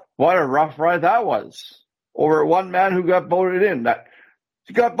 What a rough ride that was. Over one man who got voted in.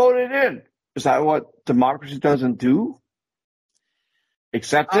 He got voted in. Is that what democracy doesn't do?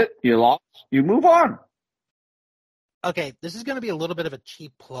 Accept it. You lost. You move on. Okay, this is going to be a little bit of a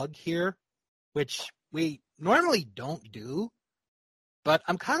cheap plug here, which we normally don't do. But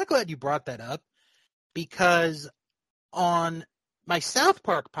I'm kind of glad you brought that up because on my South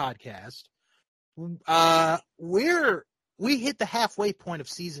Park podcast, we hit the halfway point of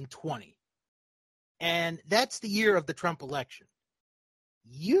season 20. And that's the year of the Trump election.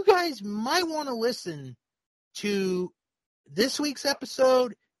 You guys might want to listen to this week's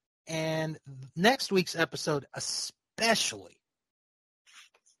episode and next week's episode, especially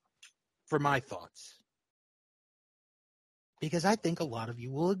for my thoughts. Because I think a lot of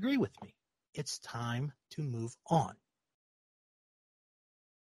you will agree with me. It's time to move on.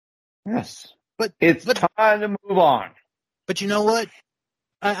 Yes. But it's time to move on. But you know what?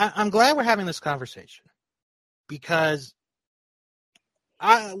 I'm glad we're having this conversation because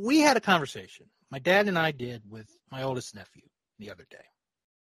we had a conversation. My dad and I did with my oldest nephew the other day.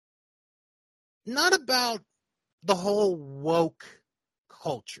 Not about the whole woke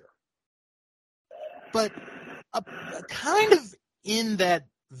culture, but a kind of in that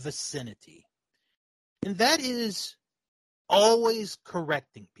vicinity. And that is always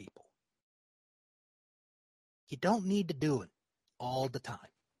correcting people. You don't need to do it all the time.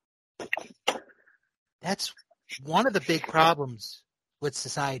 That's one of the big problems with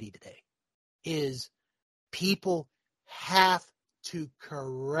society today is people have to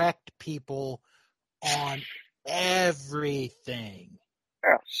correct people on everything.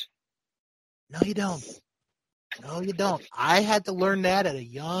 Yes. No, you don't. No, you don't. I had to learn that at a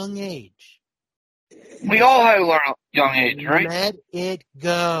young age. We all had to learn at a young age, right? Let it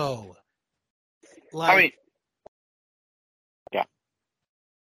go. Yeah.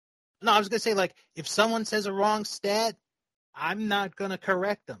 No, I was going to say, if someone says a wrong stat, I'm not going to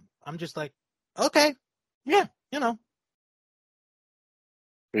correct them. I'm just like, okay, yeah,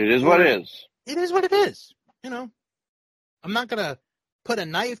 It is what it is. It is what it is. I'm not going to put a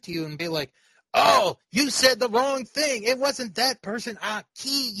knife to you and be like, oh, you said the wrong thing. It wasn't that person. I'll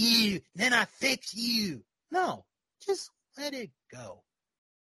kill you. Then I fix you. No, just let it go.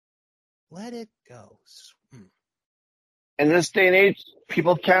 Let it go. In this day and age,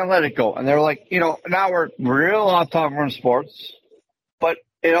 people can't let it go. And they're like, now we're real off topic from sports. But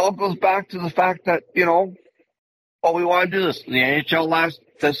it all goes back to the fact that, we want to do this. The NHL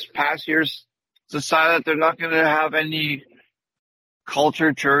this past year's decided that they're not going to have any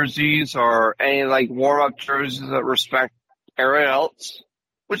culture jerseys or any warm-up jerseys that respect everyone else,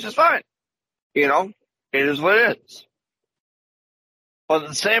 which is fine. It is what it is. But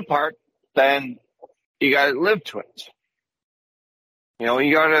the same part, then you got to live to it. You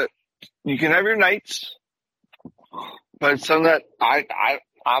can have your nights, but it's something that I'm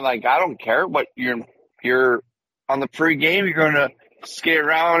like, I don't care, but you're on the pregame, you're going to skate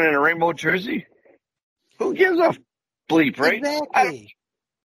around in a rainbow jersey. Who gives a bleep, right? Exactly.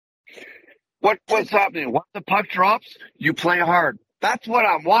 What's happening? Once the puck drops, you play hard. That's what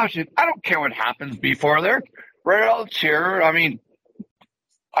I'm watching. I don't care what happens before there. Right, I'll cheer. I mean,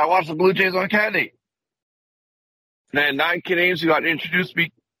 I watched the Blue Jays on Canada. And 9 Canadians who got introduced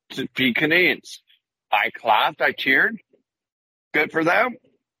to be Canadians. I clapped. I cheered. Good for them.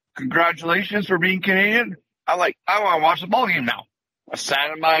 Congratulations for being Canadian. I'm like, I want to watch the ball game now. I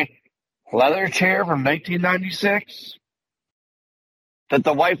sat in my leather chair from 1996 that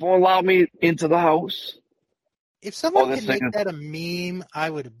the wife won't allow me into the house. If someone can make that a meme, I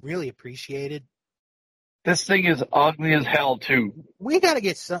would really appreciate it. This thing is ugly as hell, too. We got to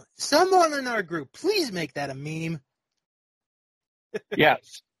get someone in our group. Please make that a meme.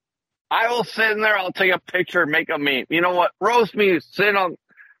 Yes. I will sit in there. I'll take a picture and make a meme. You know what? Roast me. Sit on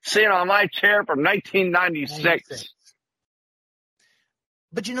sitting on my chair from 1996. 96.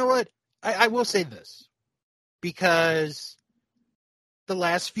 But you know what? I will say this, because the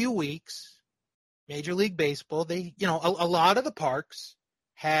last few weeks, Major League Baseball, they, a lot of the parks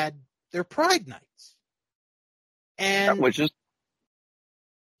had their Pride Nights. And Which is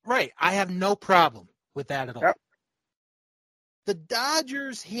right, I have no problem with that at all. Yep. The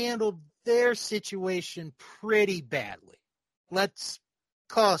Dodgers handled their situation pretty badly. Let's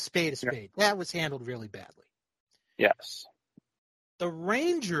call a spade a spade. Yep. That was handled really badly. Yes. The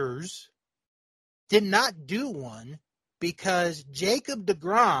Rangers did not do one because Jacob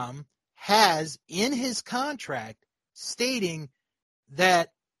deGrom has in his contract stating that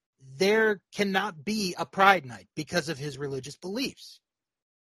there cannot be a Pride Night because of his religious beliefs.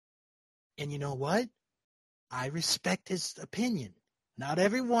 And you know what? I respect his opinion. Not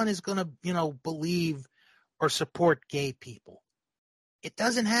everyone is going to, believe or support gay people. It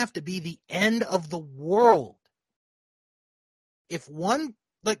doesn't have to be the end of the world. If one,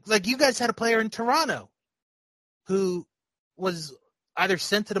 like you guys had a player in Toronto who was either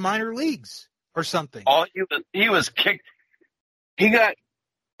sent to the minor leagues or something. Oh, he was kicked. He got,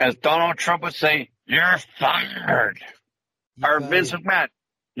 as Donald Trump would say, "You're fired." Or Vince McMahon,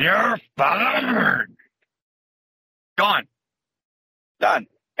 "You're fired." Gone. Done.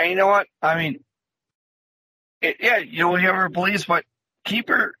 And you know what? I mean, you have her police, but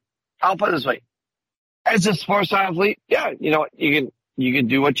I'll put it this way. As a sports athlete, you can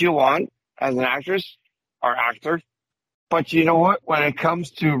do what you want as an actress or actor. But you know what? When it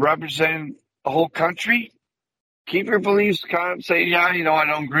comes to representing the whole country, keep your beliefs kind of say, I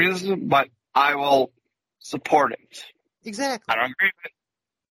don't agree with this, but I will support it. Exactly. I don't agree with it.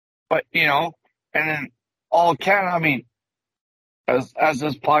 But, and then all Canada, I mean, as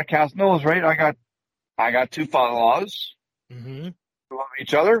this podcast knows, right? I got two father-in-laws who love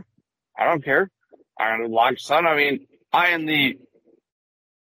each other. I don't care. I got a black son. I mean, I am the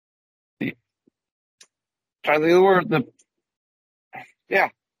trying to think of the word,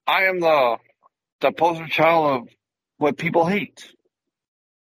 I am the poster child of what people hate.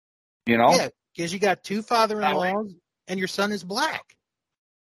 Yeah, because you got two father-in-laws and your son is black.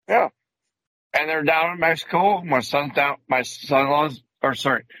 Yeah. And they're down in Mexico. My stepson's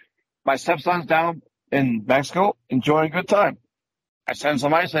down in Mexico enjoying a good time. I send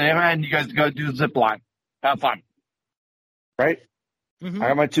somebody, say, "Hey man, you guys got to do the zip line. Have fun." Right? Mm-hmm. I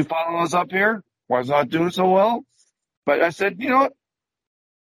got my two father-in-laws up here. Was not doing so well. But I said, you know what?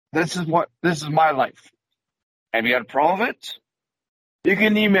 This is my life. Have you got a problem with it? You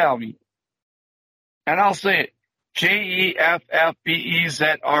can email me. And I'll say it.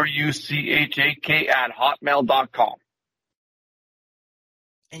 JEFFBEZRUCHAK@hotmail.com.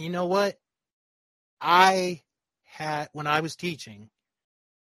 And you know what? When I was teaching,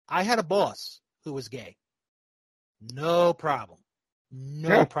 I had a boss who was gay. No problem.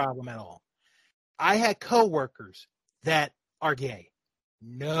 No problem at all. I had coworkers that are gay.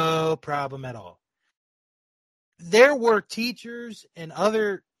 No problem at all. There were teachers and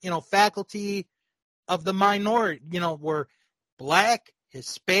other, faculty of the minority, were black,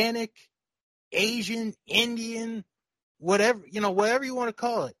 Hispanic, Asian, Indian, whatever you want to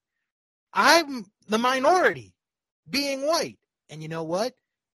call it. I'm the minority being white. And you know what?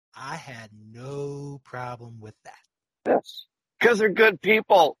 I had no problem with that. Yes. Because they're good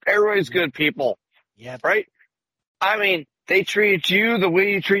people. Everybody's good people. Yeah. Right? I mean, they treat you the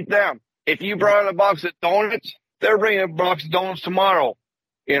way you treat them. If you brought a box of donuts, they're bringing a box of donuts tomorrow,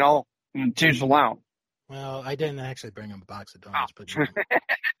 and teach the lounge. Well, I didn't actually bring them a box of donuts, but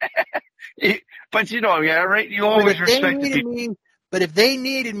but right? You always respect the people. But if they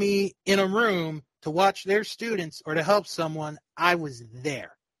needed me in a room to watch their students or to help someone, I was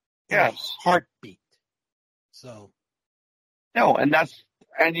there. Yes. Heartbeat. So. No, and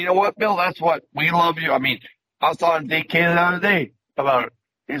you know what, Bill? That's what we love you. I mean, I was talking to DK the other day about it.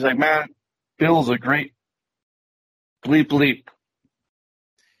 He's like, man, Bill's a great bleep.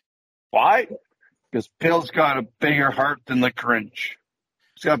 Why? Because Bill's got a bigger heart than the Grinch.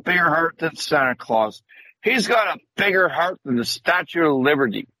 He's got a bigger heart than Santa Claus. He's got a bigger heart than the Statue of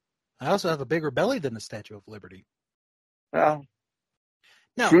Liberty. I also have a bigger belly than the Statue of Liberty. Well,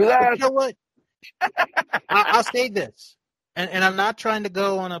 no, true that. You know what? I'll say this, and I'm not trying to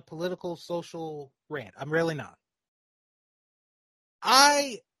go on a political, social rant. I'm really not.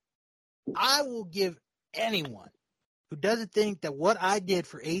 I will give anyone who doesn't think that what I did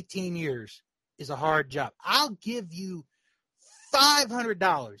for 18 years is a hard job. I'll give you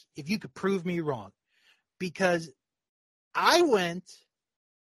 $500 if you could prove me wrong, because I went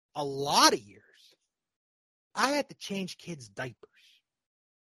a lot of years. I had to change kids' diapers.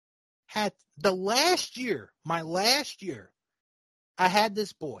 had my last year, I had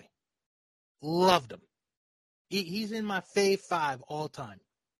this boy. Loved him. He's in my fave 5 all time.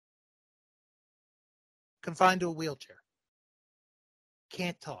 Confined to a wheelchair.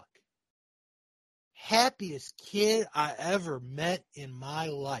 Can't talk. Happiest kid I ever met in my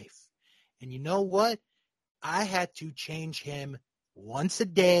life. And you know what? I had to change him once a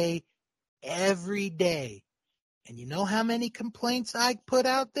day, every day. And you know how many complaints I put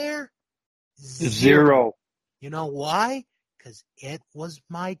out there? Zero. You know why? Because it was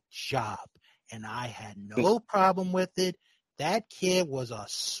my job. And I had no problem with it. That kid was a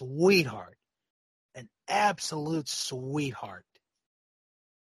sweetheart. An absolute sweetheart.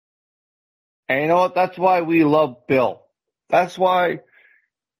 And you know what? That's why we love Bill. That's why,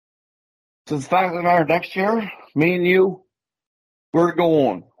 to the fact of the matter, next year, me and you, we're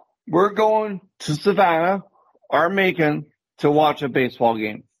going to Savannah or Macon to watch a baseball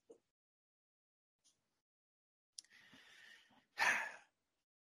game.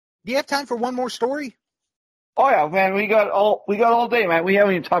 Do you have time for one more story? Oh yeah, man, we got all day, man. We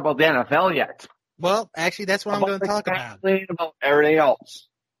haven't even talked about the NFL yet. Well, actually, that's what I'm going to talk about. About everything else.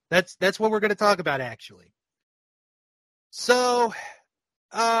 That's what we're going to talk about, actually. So,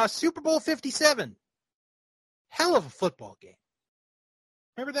 Super Bowl 57. Hell of a football game.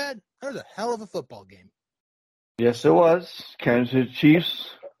 Remember that? That was a hell of a football game. Yes, it was. Kansas City Chiefs.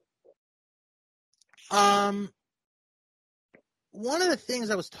 One of the things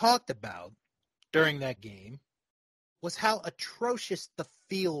that was talked about during that game was how atrocious the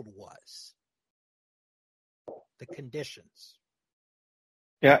field was. The conditions.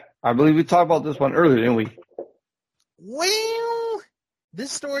 Yeah, I believe we talked about this one earlier, didn't we? Well,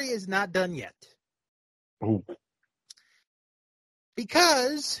 this story is not done yet. Ooh.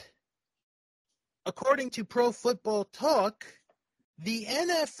 Because, according to Pro Football Talk, the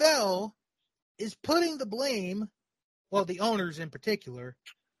NFL is putting the blame, well, the owners in particular,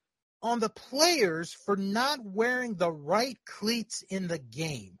 on the players for not wearing the right cleats in the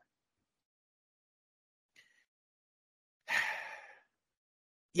game.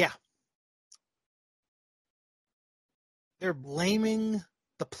 Yeah. They're blaming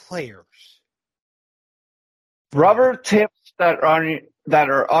the players. Rubber tips that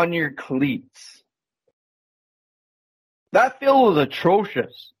are on your cleats. That field was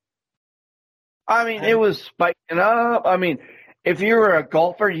atrocious. I mean, it was spiking up. I mean, if you were a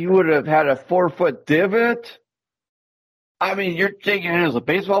golfer, you would have had a 4-foot divot. I mean, you're taking it as a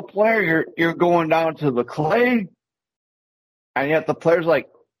baseball player. You're going down to the clay, and yet the players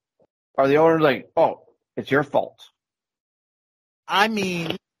or the owners oh, it's your fault. I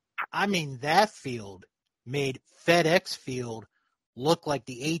mean that field made FedEx Field look like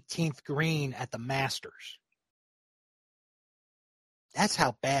the 18th green at the Masters. That's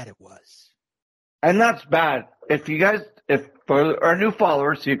how bad it was. And that's bad. If for our new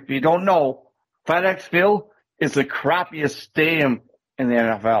followers, if you don't know, FedEx Field is the crappiest stadium in the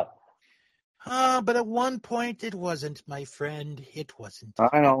NFL. But at one point it wasn't, my friend. It wasn't.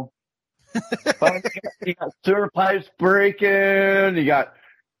 I know. But you got sewer pipes breaking. You got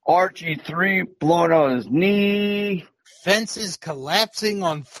RG3 blowing out his knee. Fences collapsing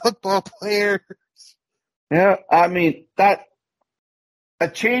on football players. Yeah, I mean the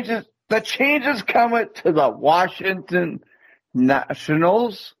changes coming to the Washington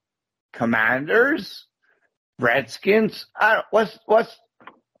Nationals, Commanders, Redskins. What's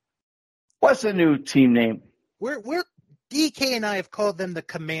the new team name? We're DK and I have called them the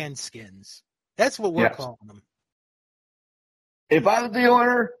Command Skins. That's what we're calling them. If I was the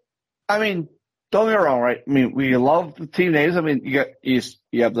owner, I mean, don't get me wrong, right? I mean, we love the team names. I mean, you got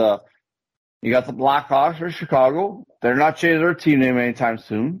the Blackhawks or Chicago. They're not changing their team name anytime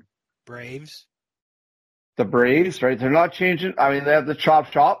soon. Braves. The Braves, right? They're not changing. I mean, they have the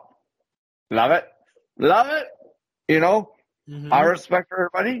Chop Shop. Love it. Love it. You know, I respect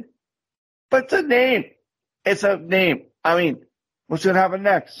everybody. But it's a name. It's a name. I mean, what's going to happen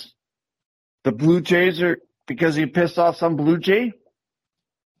next? The Blue Jays because he pissed off some Blue Jay?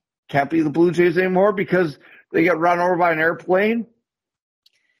 Can't be the Blue Jays anymore because they get run over by an airplane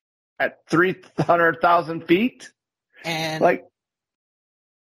at 300,000 feet? And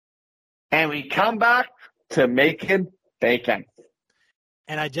we come back to making bacon.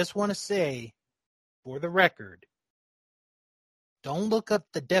 And I just want to say, for the record, don't look up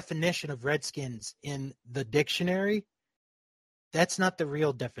the definition of Redskins in the dictionary. That's not the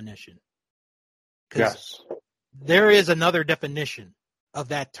real definition. Yes. There is another definition of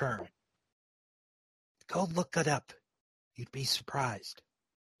that term. Go look it up. You'd be surprised.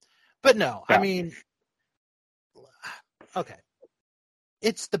 But no, yeah. I mean, okay.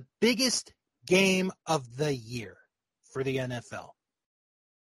 It's the biggest game of the year for the NFL.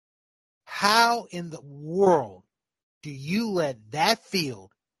 How in the world do you let that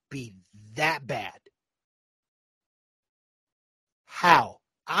field be that bad? How?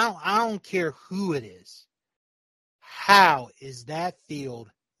 I don't care who it is. How is that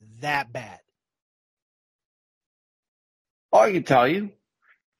field that bad? I can tell you.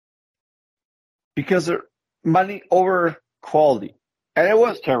 Because they're money over quality. And it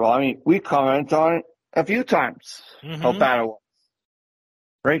was terrible. I mean, we commented on it a few times, how bad it was.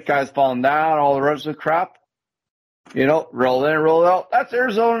 Right? Guys falling down, all the rest of the crap. You know, roll in, roll out. That's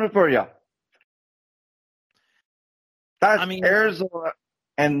Arizona for you. That's Arizona.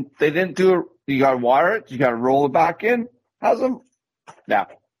 And they didn't do it. You got to wire it. You got to roll it back in. How's them? Yeah.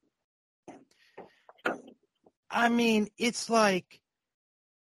 I mean, it's like,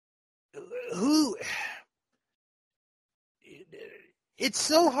 who? It's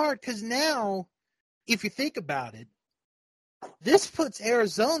so hard because now, if you think about it, this puts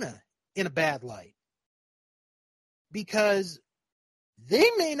Arizona in a bad light because they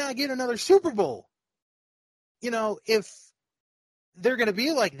may not get another Super Bowl. You know, if they're going to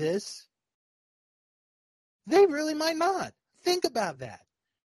be like this, they really might not. Think about that.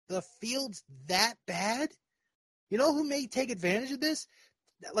 The field's that bad. You know who may take advantage of this?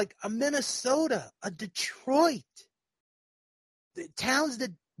 Like a Minnesota, a Detroit. The towns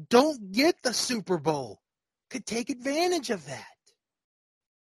that don't get the Super Bowl could take advantage of that.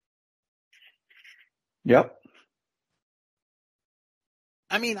 Yep.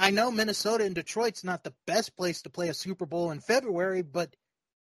 I mean, I know Minnesota and Detroit's not the best place to play a Super Bowl in February, but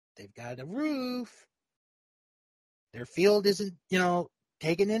they've got a roof. Their field isn't,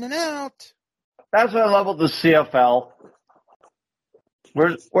 taken in and out. That's what I love about the CFL.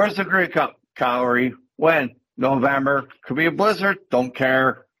 Where's the Grey Cup, Calgary? When? November. Could be a blizzard. Don't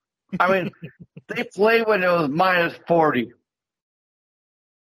care. I mean, they played when it was minus 40.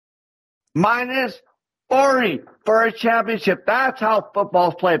 Minus 40 for a championship. That's how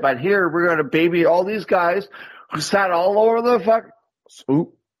football's played. But here, we're going to baby all these guys who sat all over the fuck.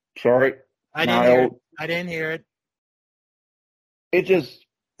 Oop, sorry. I didn't hear it. It just,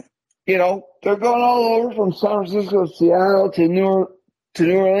 they're going all over from San Francisco, Seattle to New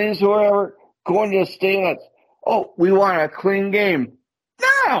Orleans or wherever, going to a stadium that's, we want a clean game.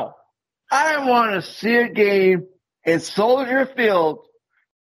 No! I want to see a game in Soldier Field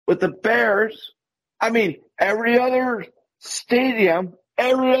with the Bears. I mean, every other stadium,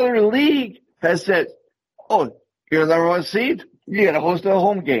 every other league has said, you're the number one seed, you got to host a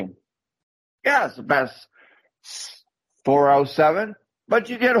home game. Yeah, it's the best 4 out of 7, but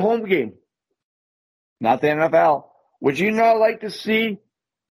you get a home game. Not the NFL. Would you not like to see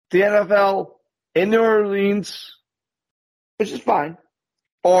the NFL in New Orleans, which is fine,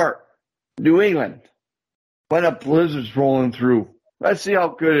 or New England, when a blizzard's rolling through? Let's see how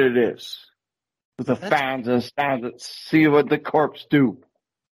good it is with the fans and stands that see what the corps do.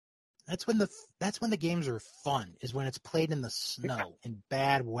 That's when the games are fun, is when it's played in the snow in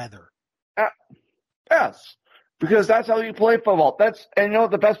bad weather. Yes, because that's how you play football. And you know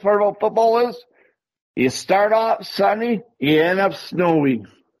what the best part about football is? You start off sunny, you end up snowy.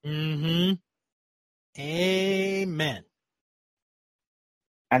 Mm-hmm. Amen.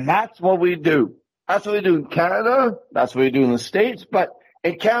 And that's what we do. That's what we do in Canada. That's what we do in the States. But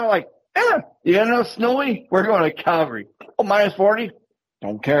in Canada, you end up snowy, we're going to Calgary. Minus 40?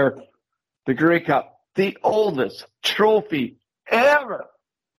 Don't care. The Grey Cup, the oldest trophy ever,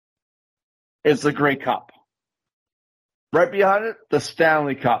 is the Grey Cup. Right behind it, the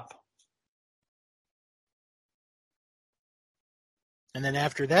Stanley Cup. And then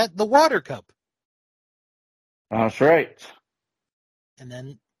after that, the Water Cup. That's right. And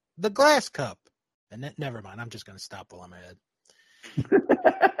then the Glass Cup. And then, never mind, I'm just going to stop while I'm ahead.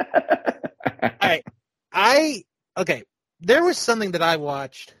 All right. There was something that I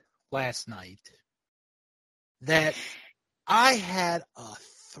watched last night that I had a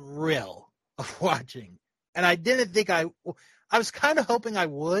thrill of watching. And I didn't think I was kind of hoping I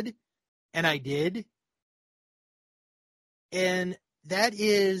would, and I did. And that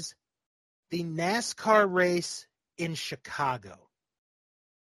is the NASCAR race in Chicago.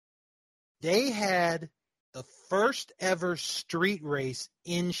 They had the first ever street race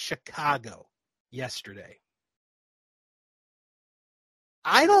in Chicago yesterday.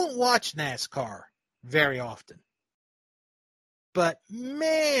 I don't watch NASCAR very often, but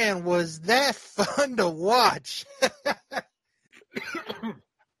man, was that fun to watch.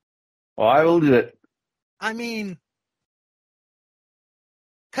 Well, I will do it. I mean,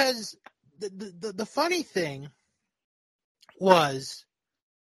 because the funny thing was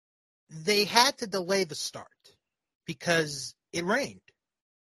they had to delay the start because it rained.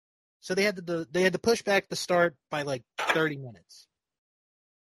 So they had to push back the start by like 30 minutes.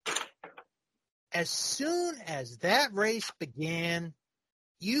 As soon as that race began,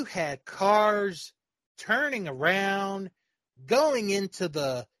 you had cars turning around, going into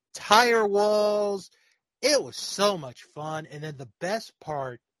the tire walls. It was so much fun. And then the best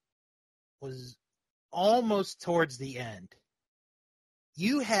part was almost towards the end.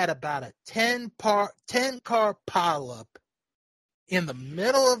 You had about a 10-car pileup in the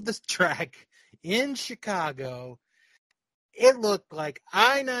middle of the track in Chicago. It looked like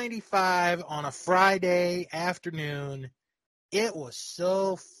I-95 on a Friday afternoon. It was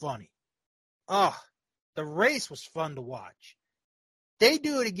so funny. Oh, the race was fun to watch. They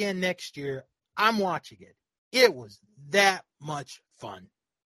do it again next year. I'm watching it. It was that much fun.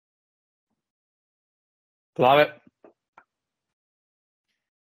 Love it.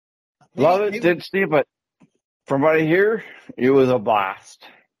 Love it. Didn't see it, but from what I hear, it was a blast.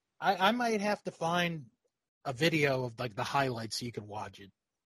 I might have to find a video of like the highlights so you can watch it.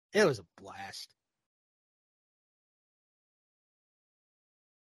 It was a blast.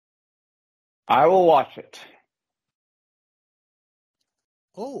 I will watch it.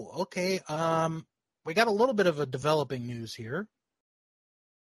 Oh, okay. We got a little bit of a developing news here.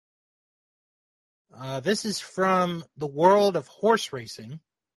 This is from the world of horse racing.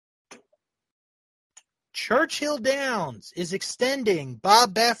 Churchill Downs is extending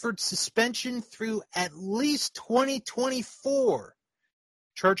Bob Baffert's suspension through at least 2024.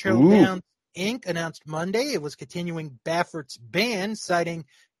 Churchill Downs Inc. announced Monday it was continuing Baffert's ban, citing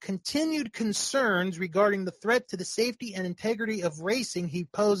continued concerns regarding the threat to the safety and integrity of racing he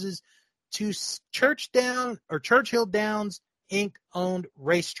poses to Churchill Downs Inc.-owned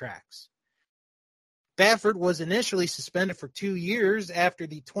racetracks. Baffert was initially suspended for 2 years after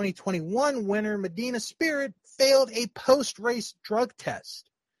the 2021 winner Medina Spirit failed a post-race drug test.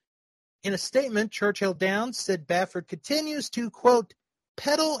 In a statement, Churchill Downs said Baffert continues to, quote,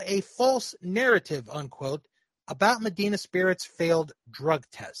 peddle a false narrative, unquote, about Medina Spirit's failed drug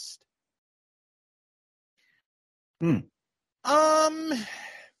test. I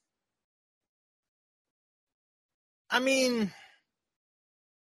mean,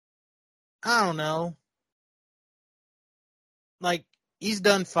 I don't know. Like, he's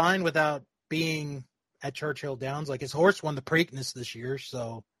done fine without being at Churchill Downs. Like, his horse won the Preakness this year,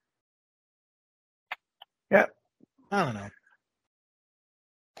 so. Yeah. I don't know.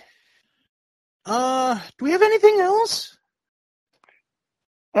 Do we have anything else?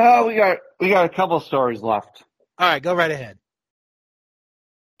 We got a couple stories left. All right, go right ahead.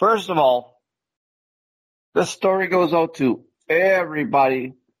 First of all, this story goes out to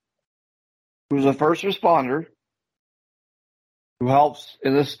everybody who's a first responder, who helps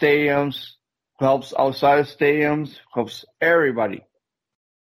in the stadiums, who helps outside of stadiums, helps everybody.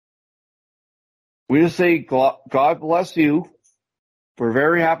 We just say, God bless you. We're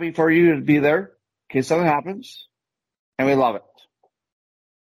very happy for you to be there in case something happens, and we love it.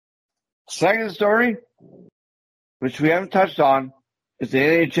 Second story, which we haven't touched on, is the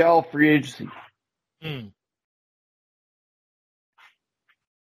NHL free agency.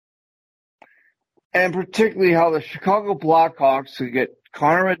 And particularly how the Chicago Blackhawks could get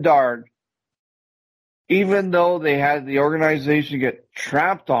Connor Bedard, even though they had the organization get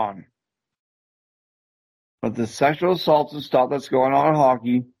trapped on with the sexual assaults and stuff that's going on in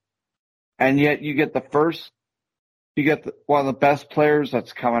hockey, and yet you get one of the best players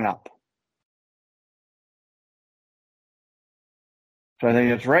that's coming up. Do I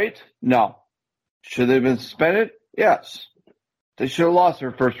think it's right? No. Should they have been suspended? Yes. They should have lost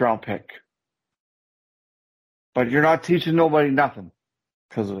their first round pick. But you're not teaching nobody nothing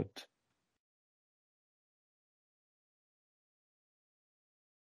because of it.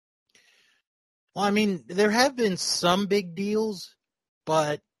 Well, I mean, there have been some big deals,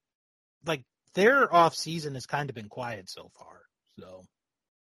 but like their off season has kind of been quiet so far. So.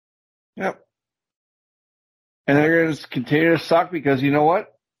 Yep. And they're going to continue to suck because you know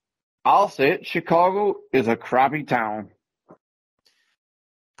what? I'll say it. Chicago is a crappy town.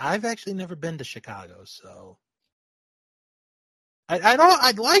 I've actually never been to Chicago, so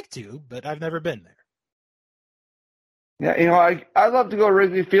I'd like to, but I've never been there. Yeah, you know, I'd love to go to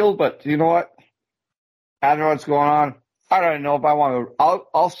Wrigley Field, but you know what? I don't know what's going on. I don't know if I want to.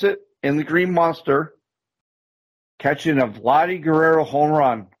 I'll sit in the Green Monster catching a Vladdy Guerrero home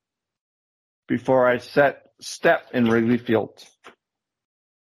run before I step in Wrigley Field.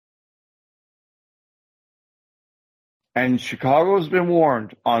 And Chicago's been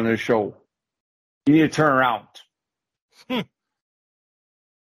warned on this show. You need to turn around.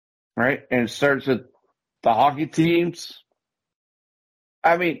 right? And it starts with the hockey teams.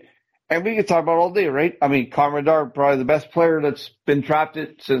 I mean, and we can talk about it all day, right? I mean, Connor McDavid, probably the best player that's been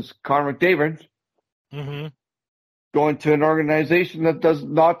drafted since Connor McDavid, Mm-hmm. going to an organization that does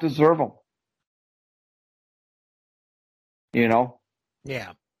not deserve him. You know?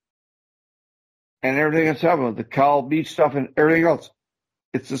 Yeah. And everything that's happened with the Cal Beach stuff and everything else.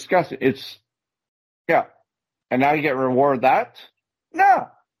 It's disgusting. Yeah. And now you get rewarded that? No,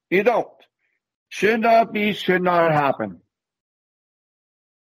 you don't. Should not happen.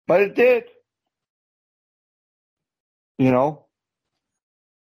 But it did. You know?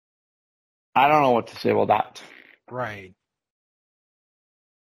 I don't know what to say about that. Right.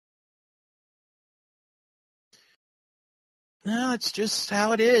 No, it's just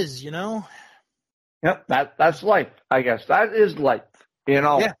how it is, you know? Yep, that's life, I guess. That is life. You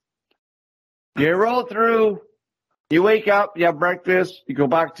know? Yeah. You roll through, you wake up, you have breakfast, you go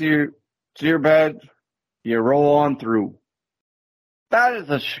back to your bed, you roll on through. That is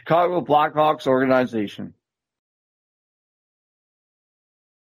the Chicago Blackhawks organization.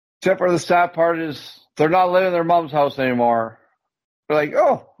 Except for the sad part is they're not living in their mom's house anymore. They're like,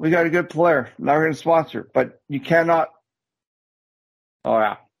 oh, we got a good player. Now we're going to sponsor. But you cannot. Oh,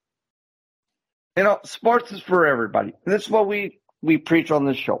 yeah. You know, sports is for everybody. And this is what we preach on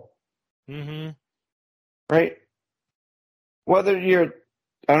this show. Mm-hmm. Right? Whether you're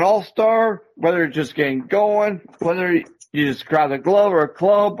an all-star, whether you're just getting going, whether you just grab a glove or a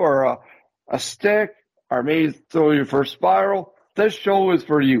club or a stick, or maybe throw your first spiral, this show is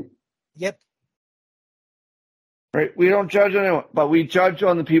for you. Yep. Right? We don't judge anyone, but we judge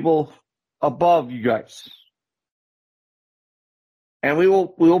on the people above you guys. And we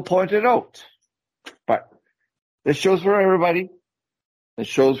will point it out. But this show's for everybody. This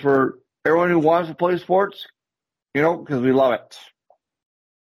show's for everyone who wants to play sports, you know, because we love it.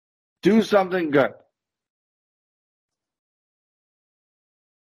 Do something good.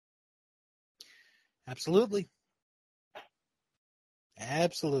 Absolutely.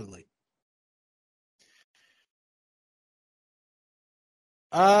 Absolutely.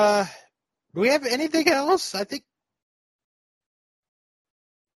 Do we have anything else? I think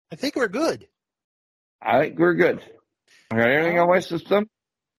we're good. I think we're good. I got anything on my system?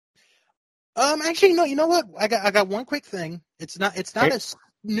 Actually, no. You know what? I got one quick thing. It's not Okay. a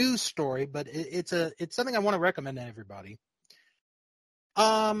news story, but it's something I want to recommend to everybody.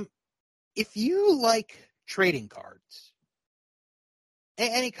 If you like trading cards,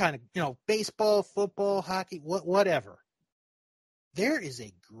 any kind of, you know, baseball, football, hockey, whatever, there is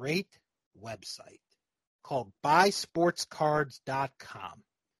a great website called buysportscards.com.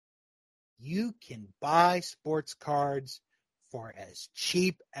 You can buy sports cards for as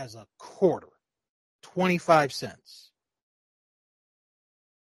cheap as a quarter, 25 cents.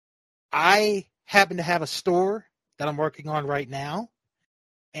 I happen to have a store that I'm working on right now,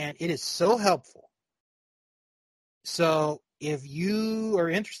 and it is so helpful. So if you are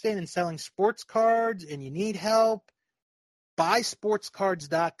interested in selling sports cards and you need help,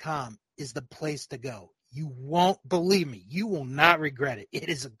 buysportscards.com is the place to go. You won't believe me. You will not regret it. It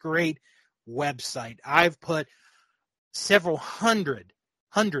is a great website. I've put several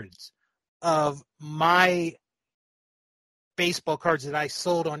hundreds of my baseball cards that I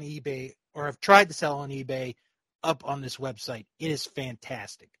sold on eBay or have tried to sell on eBay up on this website. It is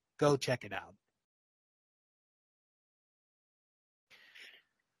fantastic. Go check it out.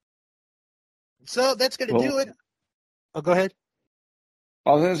 So that's going to do it. Oh, go ahead.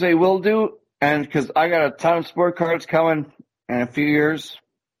 I was going to say will do, and because I got a ton of sport cards coming in a few years.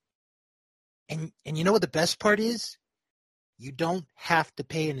 And you know what the best part is? You don't have to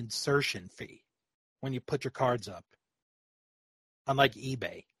pay an insertion fee when you put your cards up, unlike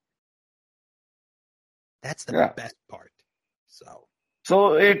eBay. That's the best part.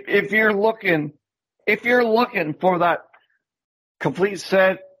 So if you're looking for that complete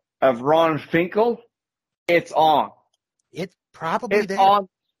set of Ron Finkel, it's on. It's probably it's there. On the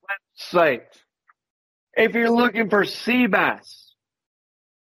website. If you're looking for Seabass,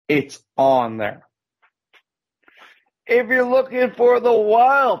 it's on there. If you're looking for the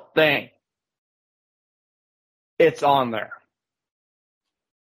Wild Thing, it's on there.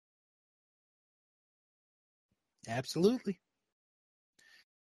 Absolutely.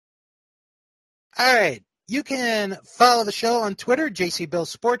 All right. You can follow the show on Twitter, JC Bill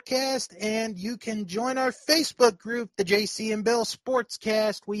Sportcast, and you can join our Facebook group, the JC and Bill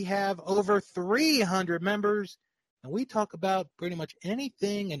Sportscast. We have over 300 members, and we talk about pretty much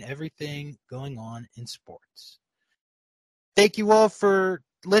anything and everything going on in sports. Thank you all for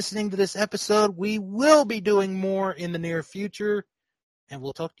listening to this episode. We will be doing more in the near future, and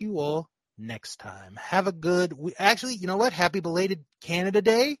we'll talk to you all next time. Have a good actually, you know what? Happy belated Canada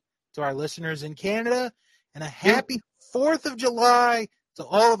Day to our listeners in Canada, and a happy 4th of July to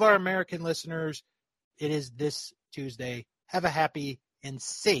all of our American listeners. It is this Tuesday. Have a happy and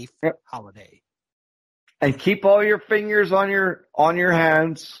safe holiday. And keep all your fingers on your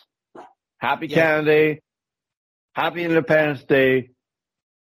hands. Happy Canada Day. Happy Independence Day.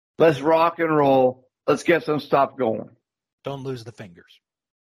 Let's rock and roll. Let's get some stuff going. Don't lose the fingers.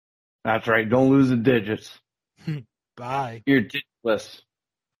 That's right. Don't lose the digits. Bye. You're digitless.